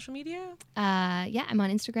social media? I'm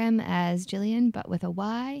on Instagram as Jillian, but with a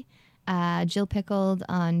Y. Jill Pickled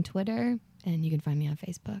on Twitter. And you can find me on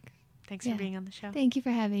Facebook. Thanks for being on the show. Thank you for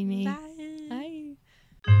having me. Bye. Bye.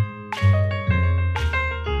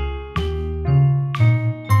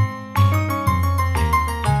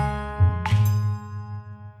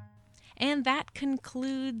 And that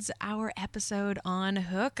concludes our episode on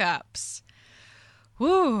hookups.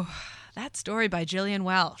 Woo, that story by Jillian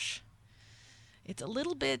Welsh. It's a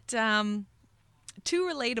little bit too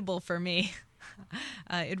relatable for me.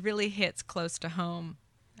 It really hits close to home.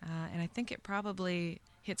 And I think it probably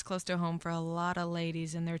hits close to home for a lot of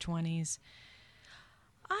ladies in their 20s.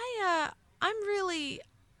 I'm really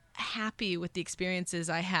happy with the experiences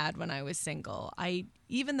I had when I was single.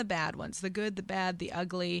 Even the bad ones, the good, the bad, the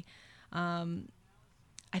ugly.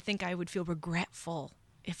 I think I would feel regretful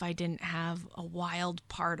if I didn't have a wild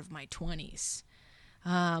part of my 20s.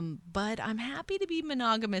 But I'm happy to be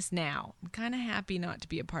monogamous now. I'm kind of happy not to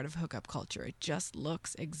be a part of hookup culture. It just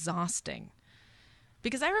looks exhausting.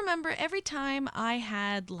 Because I remember every time I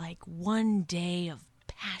had like one day of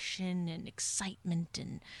passion and excitement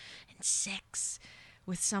and sex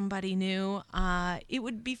with somebody new, it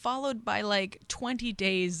would be followed by like 20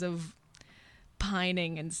 days of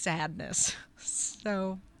pining and sadness.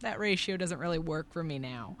 So that ratio doesn't really work for me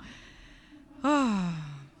now.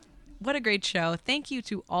 what a great show. Thank you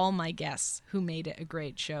to all my guests who made it a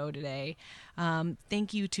great show today.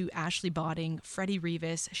 Thank you to Ashley Botting, Freddie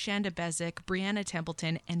Rivas, Shanda Bezic, Brianna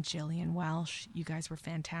Templeton, and Jillian Welsh. You guys were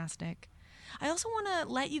fantastic. I also want to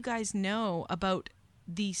let you guys know about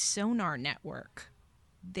the Sonar Network.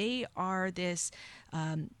 They are this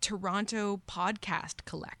Toronto podcast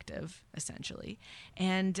collective, essentially,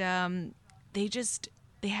 and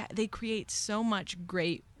they create so much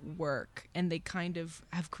great work, and they kind of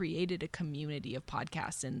have created a community of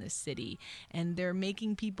podcasts in this city, and they're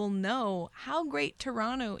making people know how great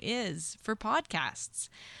Toronto is for podcasts.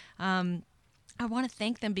 I want to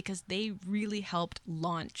thank them because they really helped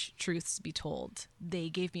launch Truths Be Told. They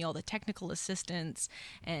gave me all the technical assistance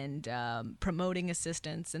and promoting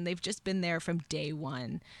assistance, and they've just been there from day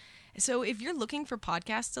one. So if you're looking for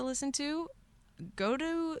podcasts to listen to, go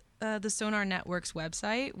to the Sonar Network's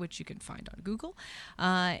website, which you can find on Google,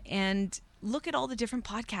 and look at all the different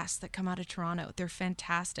podcasts that come out of Toronto. They're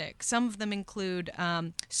fantastic. Some of them include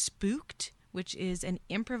Spooked, which is an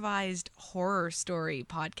improvised horror story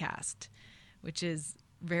podcast, which is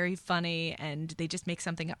very funny, and they just make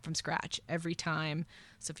something up from scratch every time.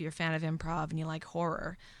 So if you're a fan of improv and you like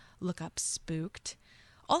horror, look up Spooked.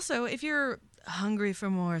 Also, if you're hungry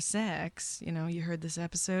for more sex, you heard this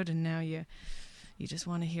episode and now you just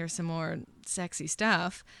want to hear some more sexy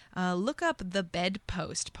stuff, look up the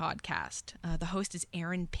Bedpost podcast. The host is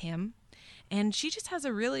Erin Pym, and she just has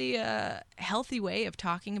a really healthy way of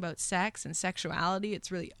talking about sex and sexuality.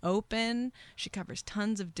 It's really open. She covers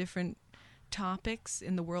tons of different topics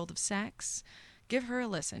in the world of sex. Give her a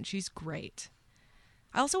listen. She's great.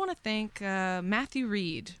 I also want to thank Matthew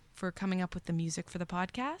Reed for coming up with the music for the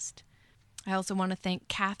podcast. I also want to thank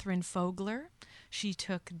Catherine Fogler. She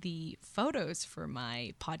took the photos for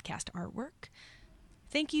my podcast artwork.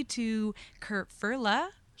 Thank you to Kurt Furla.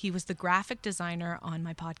 He was the graphic designer on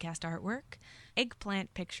my podcast artwork.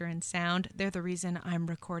 Eggplant Picture and Sound. They're the reason I'm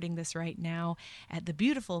recording this right now at the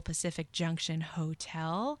beautiful Pacific Junction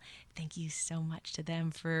Hotel. Thank you so much to them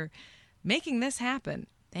for making this happen.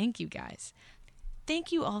 Thank you, guys.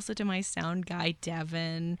 Thank you also to my sound guy,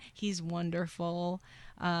 Devin. He's wonderful.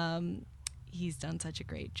 He's done such a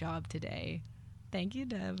great job today. Thank you,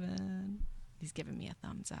 Devin. He's given me a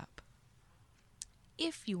thumbs up.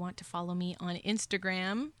 If you want to follow me on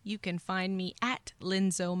Instagram, you can find me at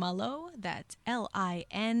LindsOMullo. That's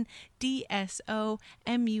LINDSOMULLO.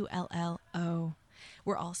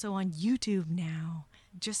 We're also on YouTube now.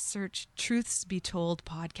 Just search Truths Be Told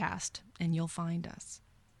podcast and you'll find us.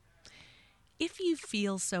 If you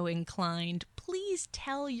feel so inclined, please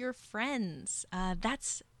tell your friends.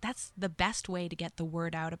 That's the best way to get the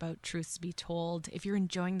word out about Truths Be Told. If you're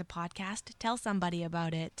enjoying the podcast, tell somebody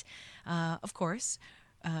about it. Of course,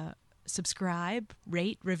 subscribe,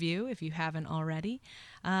 rate, review if you haven't already.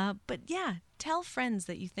 But yeah, tell friends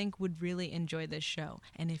that you think would really enjoy this show.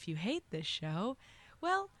 And if you hate this show,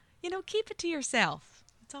 well, keep it to yourself.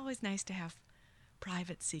 It's always nice to have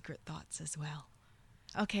private, secret thoughts as well.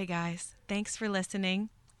 Okay, guys, thanks for listening.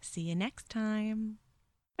 See you next time.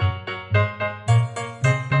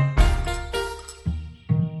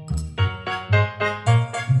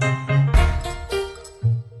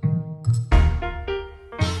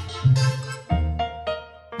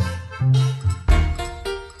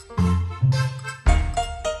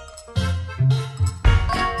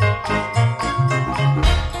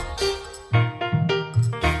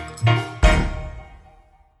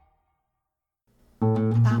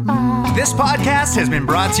 This podcast has been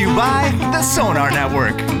brought to you by the Sonar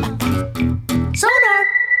Network.